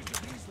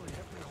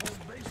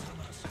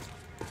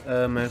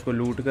 मेरे को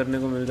लूट करने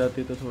को मिल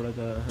जाती तो थोड़ा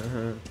सा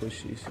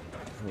कोशिश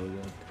हो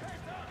जाती.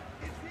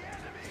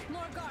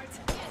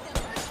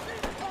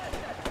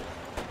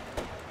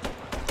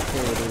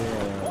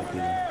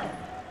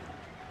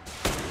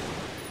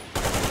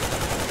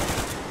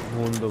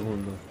 भून दो.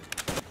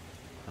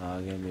 आ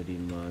गया मेरी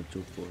माँ.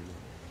 चुप हो जाओ.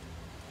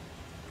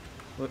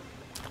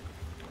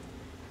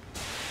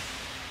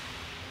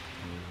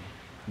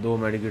 2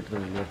 मेडिकेट तो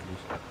मिल गया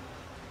एटलीस्ट.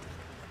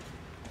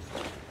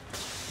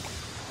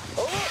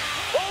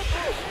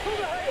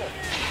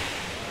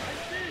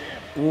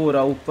 वो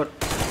रहा ऊपर.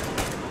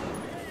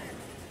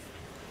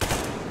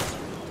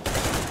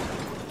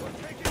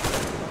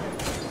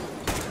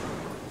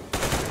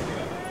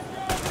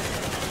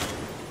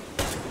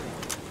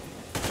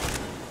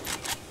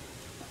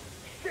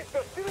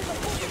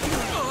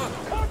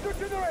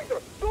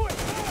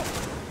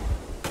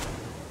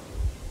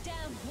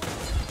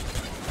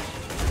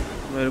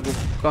 मेरे को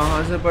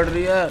कहाँ से पड़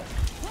रही है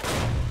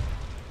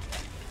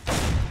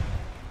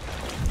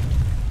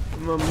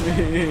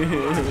मम्मी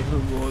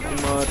बहुत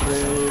मार रहे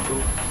हैं तो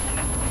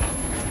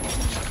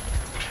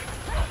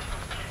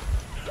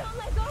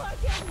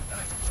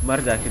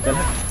मर जाके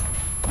चला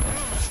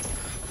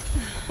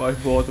भाई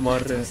बहुत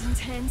मार रहे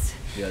हैं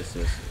यस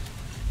यस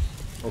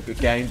ओके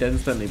क्या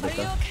इंटेंस था नहीं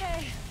पता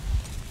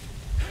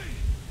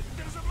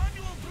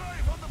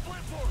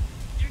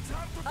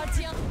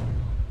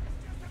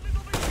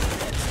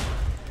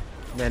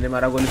मैंने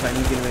मारा गोली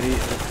फाइनल की मेरी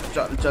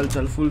चल चल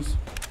चल फुल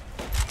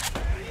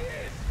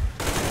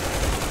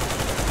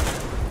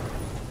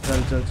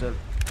चल चल चल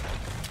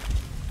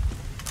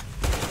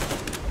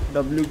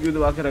W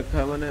दबा के रखा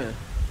है मैंने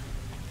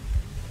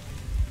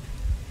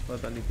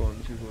पता नहीं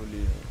कौन सी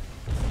गोली है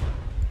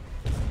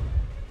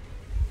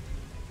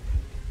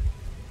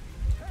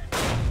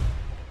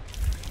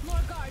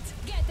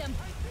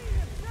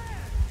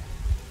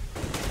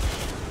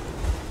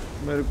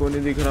मेरे को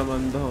नहीं दिख रहा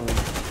मंदा हूँ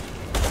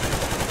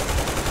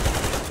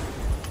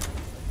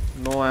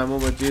नो एमो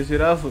बची है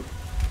सिर्फ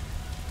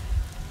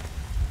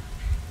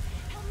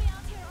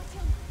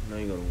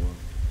नहीं करूँगा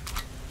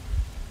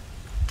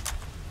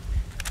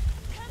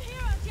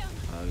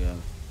आ गया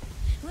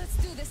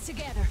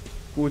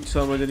कुछ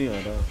समझ नहीं आ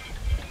रहा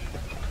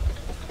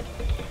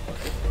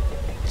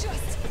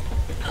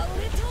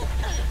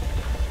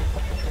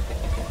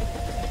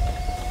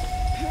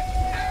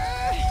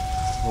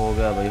हो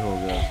गया भाई हो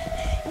गया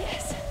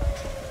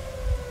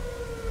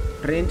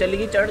ट्रेन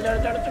चलेगी चढ़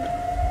चढ़ चढ़ चढ़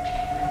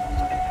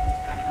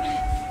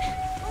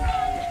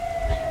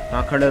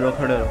हाँ खड़े रहो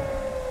खड़े रहो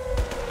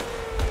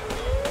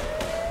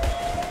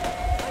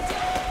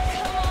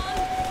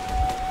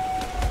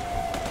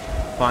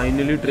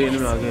फाइनली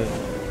ट्रेन में आ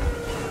गए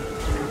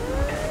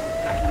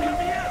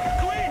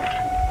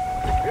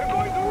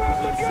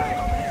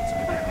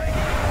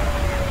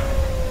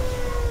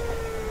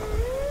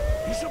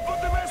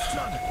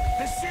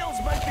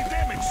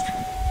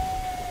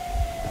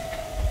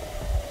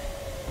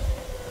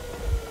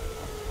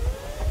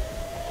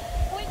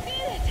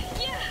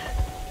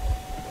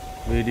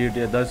इडियट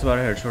 10 बार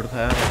हेडशॉट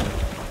खाया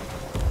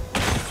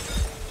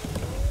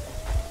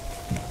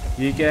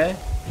ये क्या है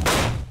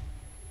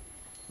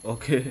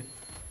ओके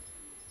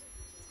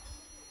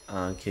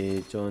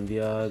आंखें चौंधी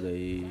आ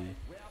गई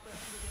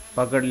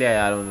पकड़ लिया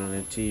यार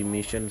उन्होंने ची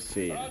mission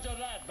fail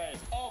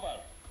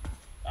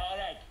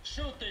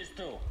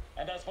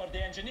And as for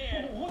the engineer,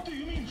 what do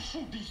you mean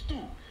shoot these two?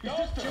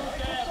 Don't you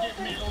dare give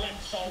me lip,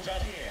 soldier.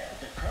 Here,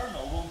 the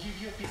colonel will give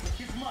you a piece of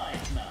his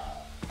mind now.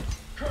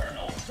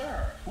 Colonel, sir,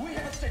 we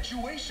have a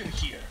situation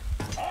here.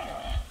 Anna.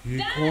 ये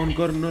कौन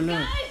colonel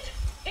है? Guys,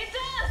 it's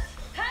us.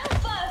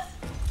 Help us.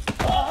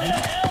 Oh,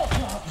 hell!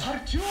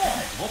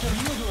 Artyom, what are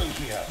you doing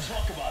here?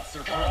 Talk about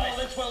surprise. Colonel,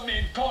 this will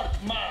mean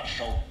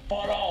court-martial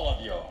for all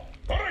of you.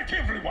 All right,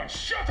 everyone,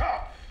 shut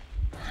up!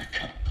 I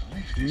can't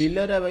believe this.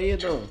 Miller है भाई ये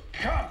तो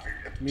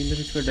Miller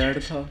इसका dad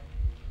था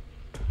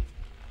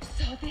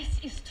So this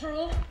is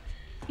true?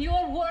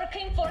 You're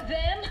working for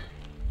them?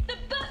 The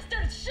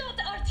bastards shot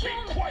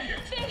Artyom! Be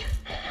quiet!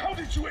 How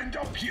did you end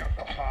up here?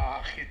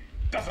 It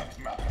doesn't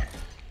matter.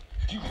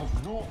 You have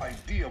no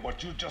idea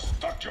what you just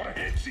stuck your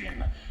heads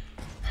in.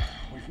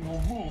 We've no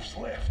moves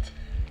left.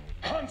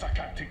 Hansa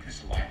can't take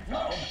this line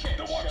now.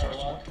 The Watchers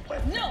won't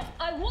let No,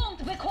 I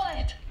won't be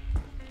quiet!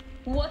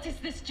 What is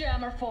this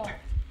jammer for?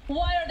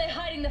 Why are they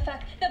hiding the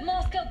fact that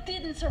Moscow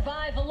didn't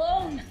survive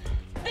alone?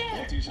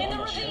 There, in the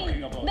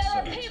ravine, there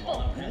are people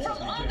from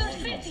other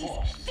cities,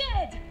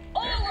 dead!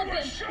 All of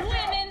them,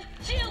 women,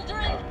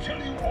 children! I'll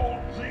tell you all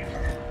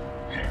later.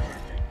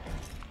 Everything.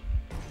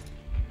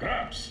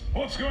 Gramps,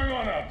 what's going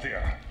on out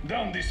there?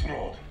 Down this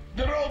road?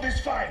 The road is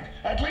fine,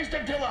 at least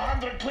until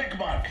 100 click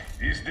mark.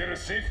 Is there a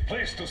safe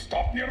place to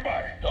stop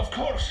nearby? Of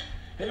course.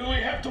 We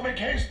have to make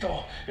haste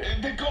though.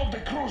 They called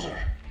the cruiser.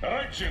 All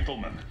right,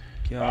 gentlemen.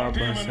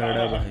 Artyom and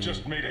Anna have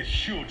just made a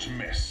huge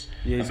mess.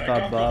 ये And they इसका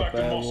can't go बाप back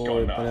to है Moscow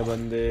वो now. इतने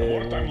बंदे The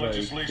wartime भाई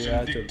legislation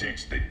क्या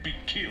dictates they'd be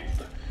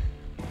killed.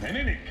 In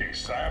any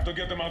case, I have to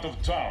get them out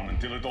of town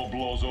until it all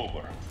blows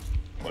over.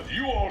 But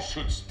you all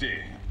should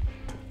stay.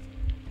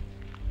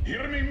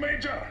 Hear me,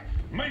 Major?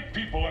 My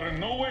people are in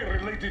no way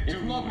related to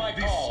It's not my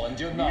this call, and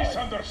you know it.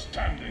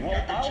 misunderstanding. Well,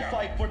 at the I'll jam.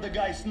 fight for the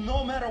guys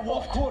no matter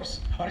what. Of course.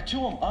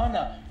 Artyom,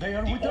 Anna, they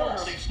are with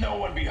us. Leaves no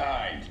one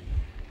behind.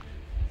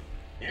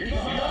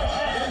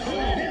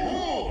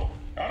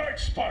 All right,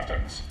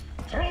 Spartans.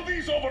 Throw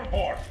these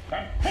overboard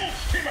and full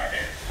steam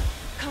ahead.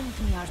 Come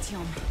with me,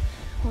 Artyom.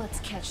 Let's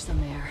catch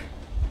some air.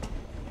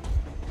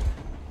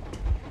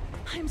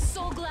 I'm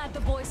so glad the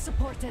boys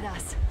supported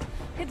us.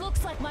 It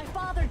looks like my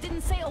father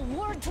didn't say a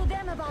word to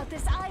them about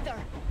this either.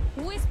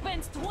 We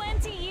spent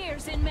 20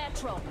 years in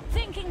Metro,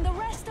 thinking the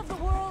rest of the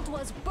world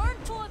was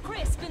burnt to a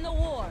crisp in the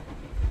war.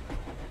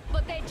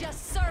 But they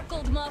just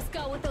circled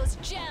Moscow with those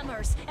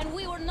jammers, and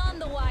we were none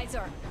the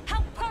wiser.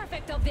 How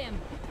perfect of them!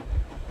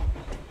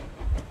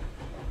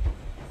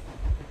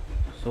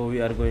 So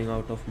we are going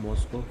out of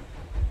Moscow.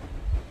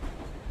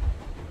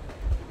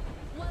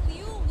 While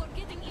you were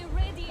getting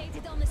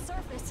irradiated on the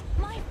surface,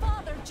 my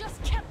father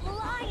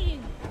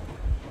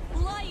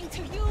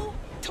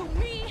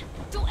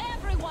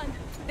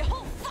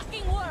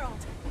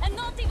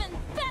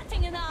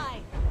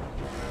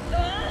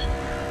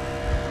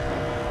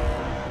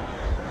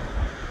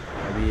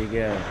ये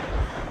क्या है?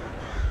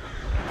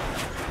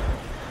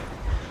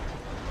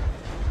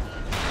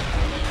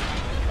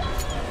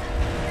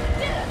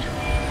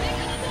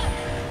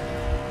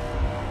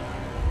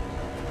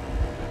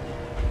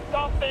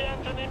 Stop the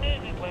engine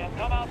immediately and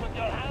come out with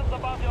your hands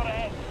above your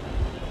head.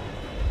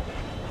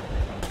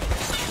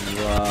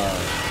 Wow.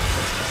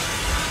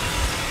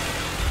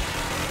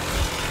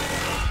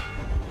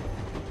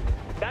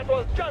 That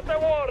was just a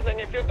warning.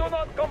 If you do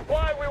not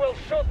comply, we will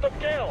shoot to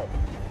kill.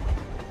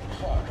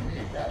 Fuck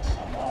me, that's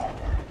some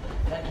armor.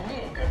 And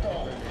look at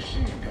all the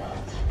machine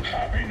guns.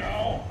 Happy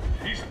now?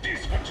 Is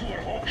this what you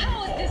were hoping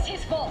How for? is this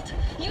his fault?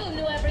 You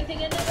knew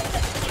everything and never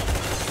said.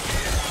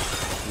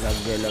 लग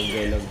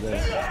गए.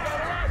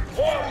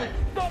 Warning!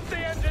 Stop the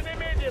engine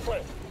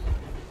immediately.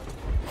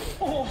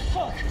 Oh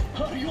fuck!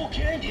 Are you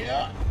okay?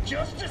 Yeah,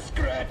 just a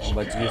scratch.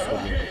 बच गई इसको.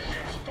 Okay,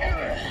 stop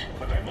it.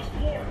 But I must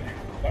warn you,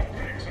 our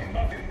brakes are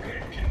not in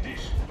great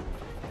condition.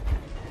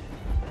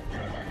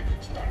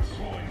 Start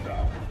slowing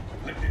down.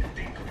 Let them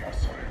think we are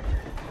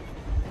surrendering.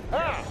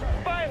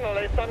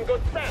 Finally some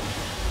good sense.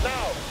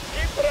 Now,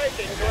 keep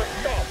braking to a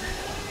stop.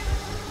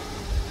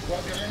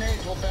 Well,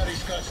 grenades will barely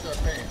scratch their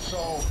paint,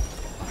 so...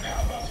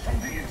 How about from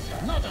the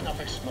inside? Not enough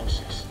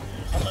explosives.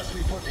 Unless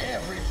we put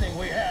everything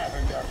we have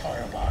in their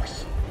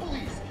firebox.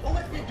 Please,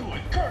 let me do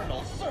it,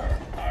 Colonel, sir.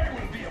 I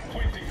will be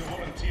appointing the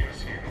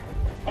volunteers here.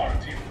 Our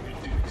team will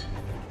do it.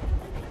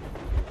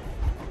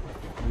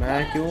 मैं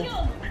क्यों?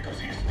 Because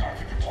he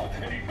started the plot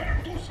and he better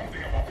do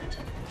something about it.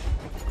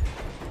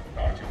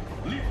 Artyom,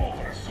 leap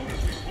over as soon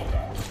as we slow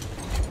down.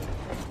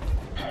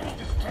 I will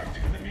distract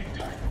you in the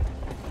meantime.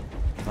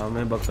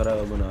 हमें बकरा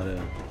बना रहे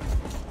हैं.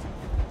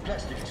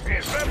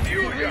 Is that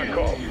you,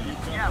 Jacob?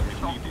 Yes,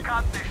 so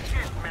cut this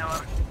shit,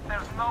 Miller.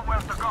 There's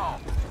nowhere to go.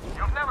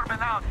 You've never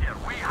been out here.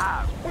 We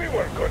have. We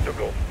weren't going to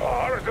go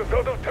far. Just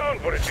out of town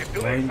for it.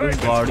 भाई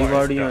इनको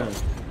गाड़ी हैं.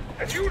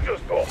 And you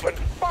just opened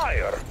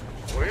fire.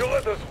 Will you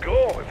let us go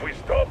if we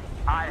stop?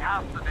 I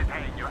have to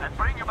detain you and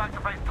bring you back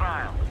to face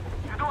trial.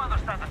 You do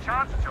understand the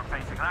charges you're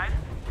facing, right?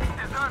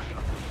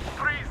 Desertion,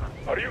 treason.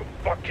 Are you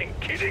fucking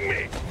kidding me?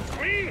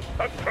 Me?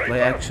 A traitor? भाई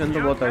action तो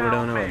बहुत तगड़े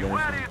होने वाले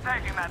Where हैं. are you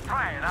taking that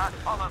train,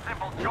 huh? On a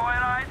simple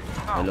joyride?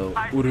 No, Hello,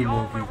 I see Uri only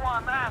movie.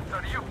 one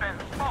answer. You've been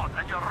spotted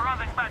and you're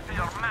running back to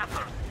your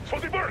masters. So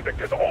the verdict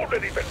has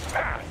already been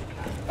passed.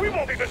 We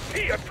won't even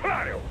see a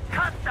trial.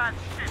 Cut that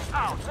shit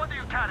out. What are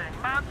you carrying,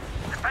 man?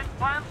 Defense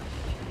plans?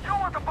 You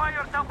want to buy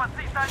yourself a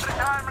seaside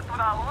retirement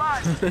with a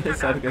life?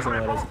 Sir कैसे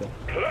मारा इसका?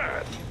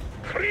 Plan?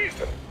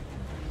 Treason?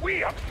 We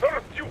have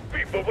served you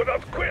people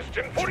without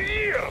question for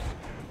years.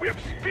 We have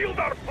spilled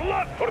our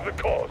blood for the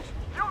cause.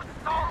 You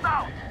sold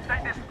out. They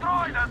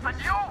destroyed us and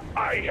you...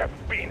 I have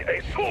been a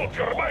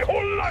soldier my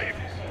whole life.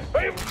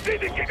 I have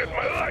dedicated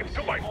my life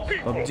to my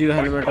people. PUBG का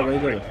helmet है भाई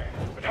इधर.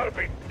 But I'll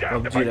be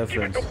damned if I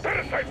give it to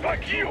parasites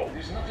like you.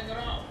 There's nothing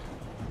around.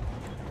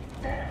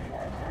 Damn, you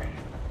are great.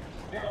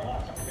 There are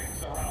lots of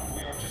things around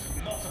we are just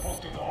not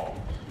supposed to know.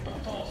 But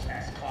those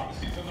ass clowns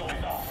seem to know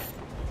enough.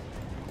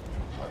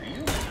 For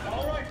you?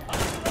 All right.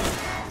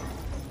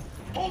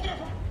 Hold it!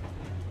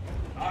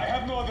 I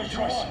have no other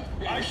choice.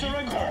 I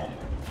surrender.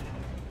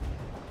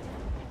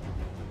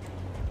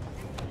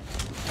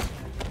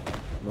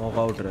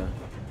 Knockout रहा.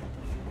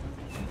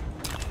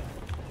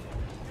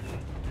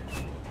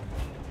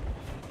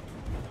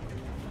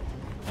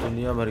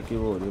 दुनिया भर की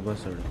वो हो रही है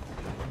बस सड़क.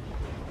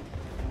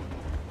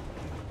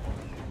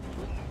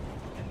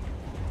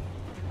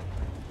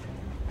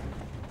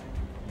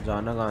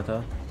 जाना कहाँ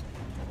था?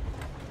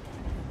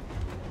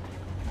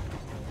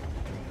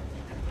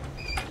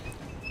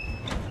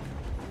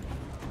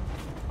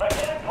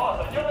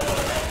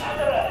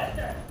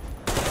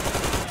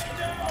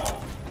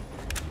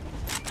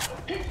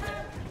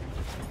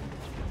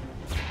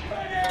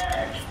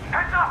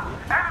 Heads up!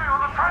 Enemy on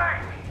the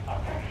train!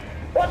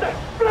 What the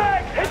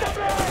flag? Hit the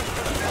flag!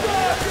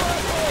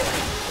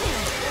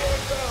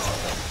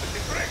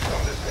 The brakes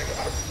on this thing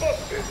are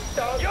busted.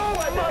 You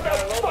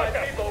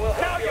motherfucker!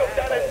 Now you've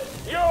done it!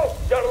 You,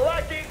 your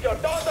lackeys, your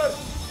daughters,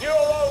 you'll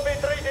all be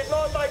treated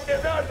not like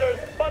deserters,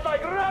 but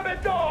like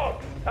rabid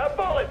dogs! A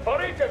bullet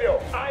for each of you!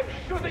 I'm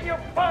shooting you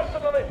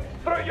personally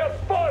through your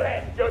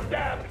forehead, you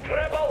damned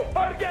cripple!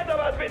 Forget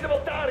about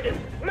visible targets!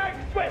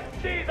 Next twist,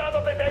 cheese out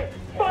of the thing!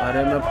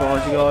 अरे मैं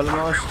पहुंच गया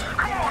almost.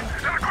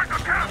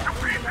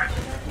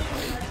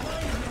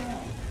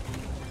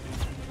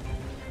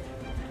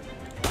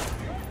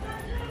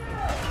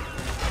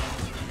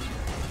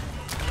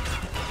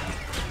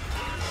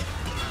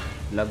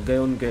 लग गए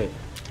उनके.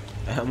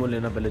 Ammo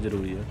लेना पहले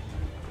जरूरी है.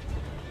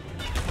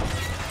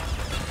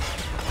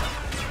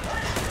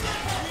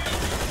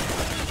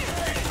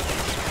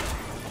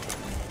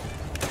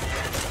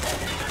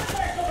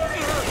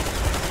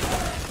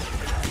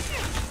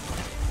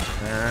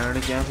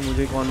 क्या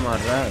मुझे कौन मार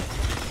रहा है?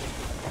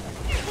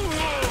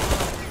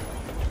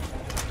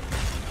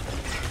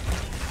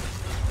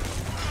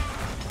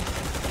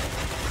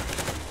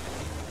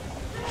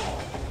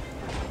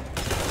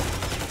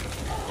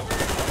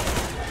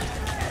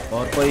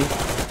 और कोई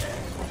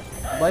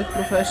भाई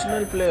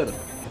प्रोफेशनल प्लेयर.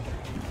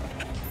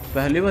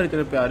 पहली बार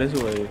इतने प्यारे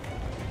से हुए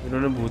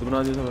इन्होंने भूत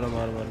बना दिया था मेरा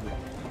मार मार के।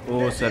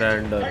 ओ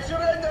सरेंडर,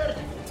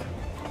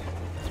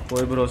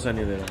 कोई भरोसा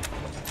नहीं दे रहा।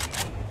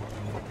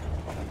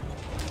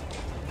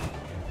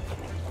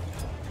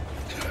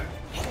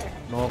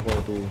 नॉक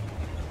हो तू।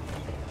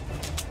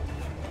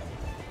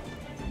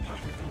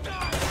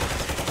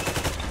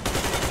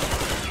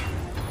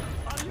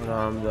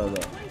 राम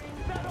ज्यादा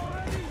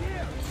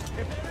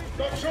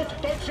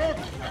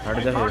हट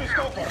जा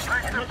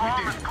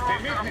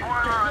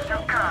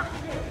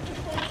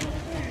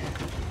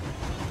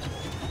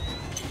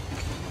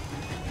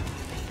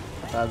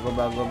भागो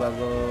भागो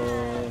भागो।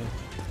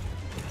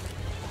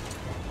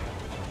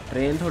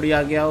 ट्रेन थोड़ी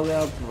आगे हो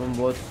गया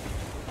बहुत।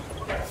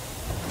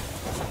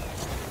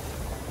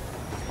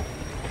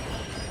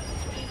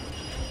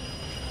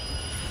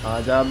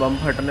 आजा, बम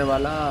फटने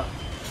वाला।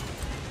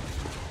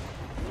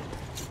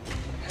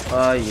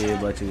 ये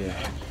बच गए,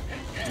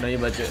 नहीं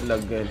बचे,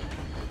 लग गए।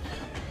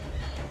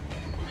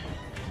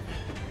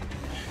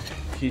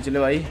 खींच ले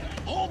भाई,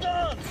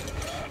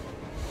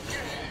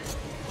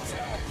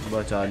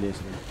 बचा लिए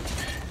इसने।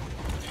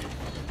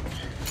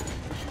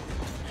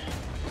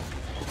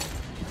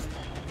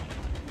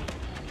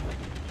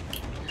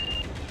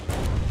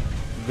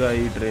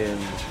 गई ट्रेन।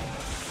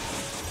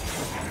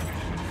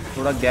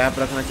 थोड़ा गैप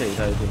रखना चाहिए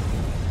था इसे।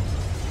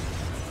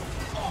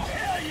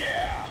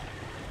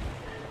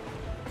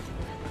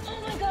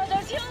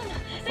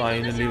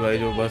 फाइनली भाई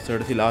जो बस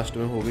चढ़ थी लास्ट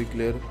में हो गई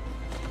क्लियर।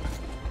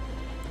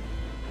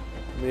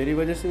 मेरी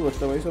वजह से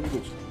होता भाई सब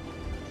कुछ।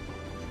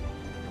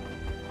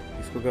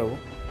 इसको क्या हुआ?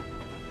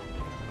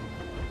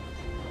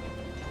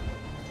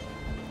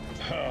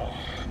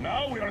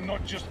 Now we are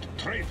not just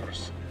traitors.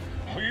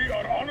 We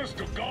are honest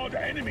to God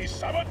enemy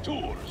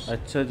saboteurs.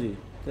 अच्छा जी,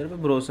 तेरे पे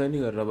भरोसा ही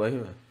नहीं कर रहा भाई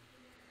मैं।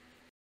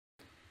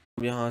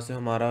 यहाँ से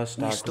हमारा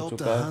स्टार्ट हो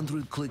चुका है।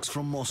 100 clicks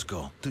from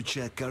Moscow to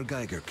check our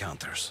Geiger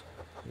counters.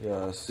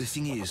 Yes. The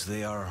thing is,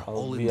 they are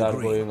all we in the are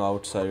green, going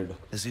outside,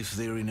 as if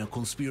they're in a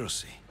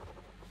conspiracy.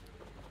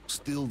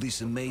 Still,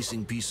 this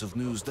amazing piece of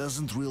news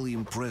doesn't really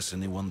impress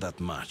anyone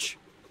that much.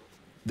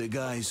 The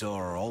guys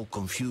are all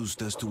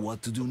confused as to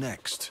what to do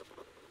next,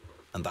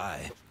 and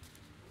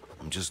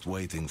I'm just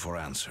waiting for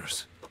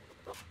answers.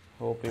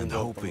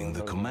 Hoping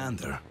the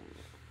commander,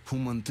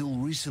 whom until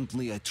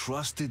recently I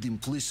trusted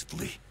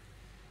implicitly,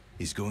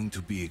 is going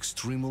to be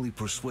extremely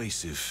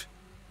persuasive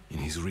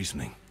in his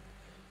reasoning.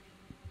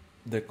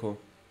 देखो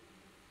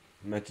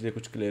मैं चीज़ें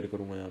कुछ clear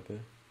करूँगा यहाँ पे।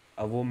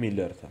 अब वो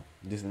Miller था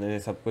जिसने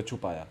सबको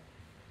छुपाया।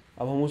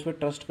 अब हम उस पर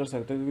ट्रस्ट कर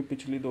सकते हैं क्योंकि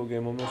पिछली 2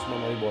 गेमों में उसने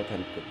हमारी बहुत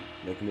हेल्प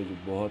करी। लेकिन जो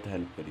बहुत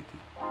हेल्प करी थी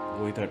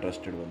वही था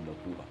ट्रस्टेड बंदा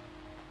पूरा।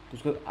 तो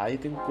उसका आई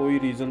थिंक कोई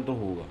रीज़न तो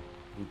होगा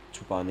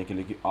छुपाने के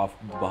लिए कि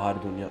बाहर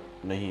दुनिया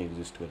नहीं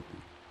एग्जिस्ट करती।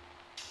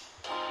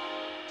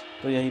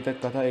 तो यहीं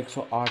तक का था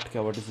 108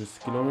 क्या what is this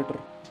kilometre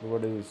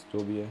what is this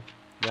जो भी है।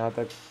 यहाँ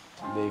तक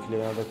देख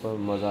लिया, यहाँ तक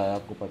मज़ा आया,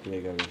 आपको पता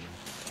है क्या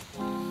करना।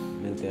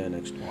 मिलते हैं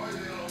नेक्स्ट में,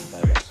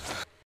 बाय बाय।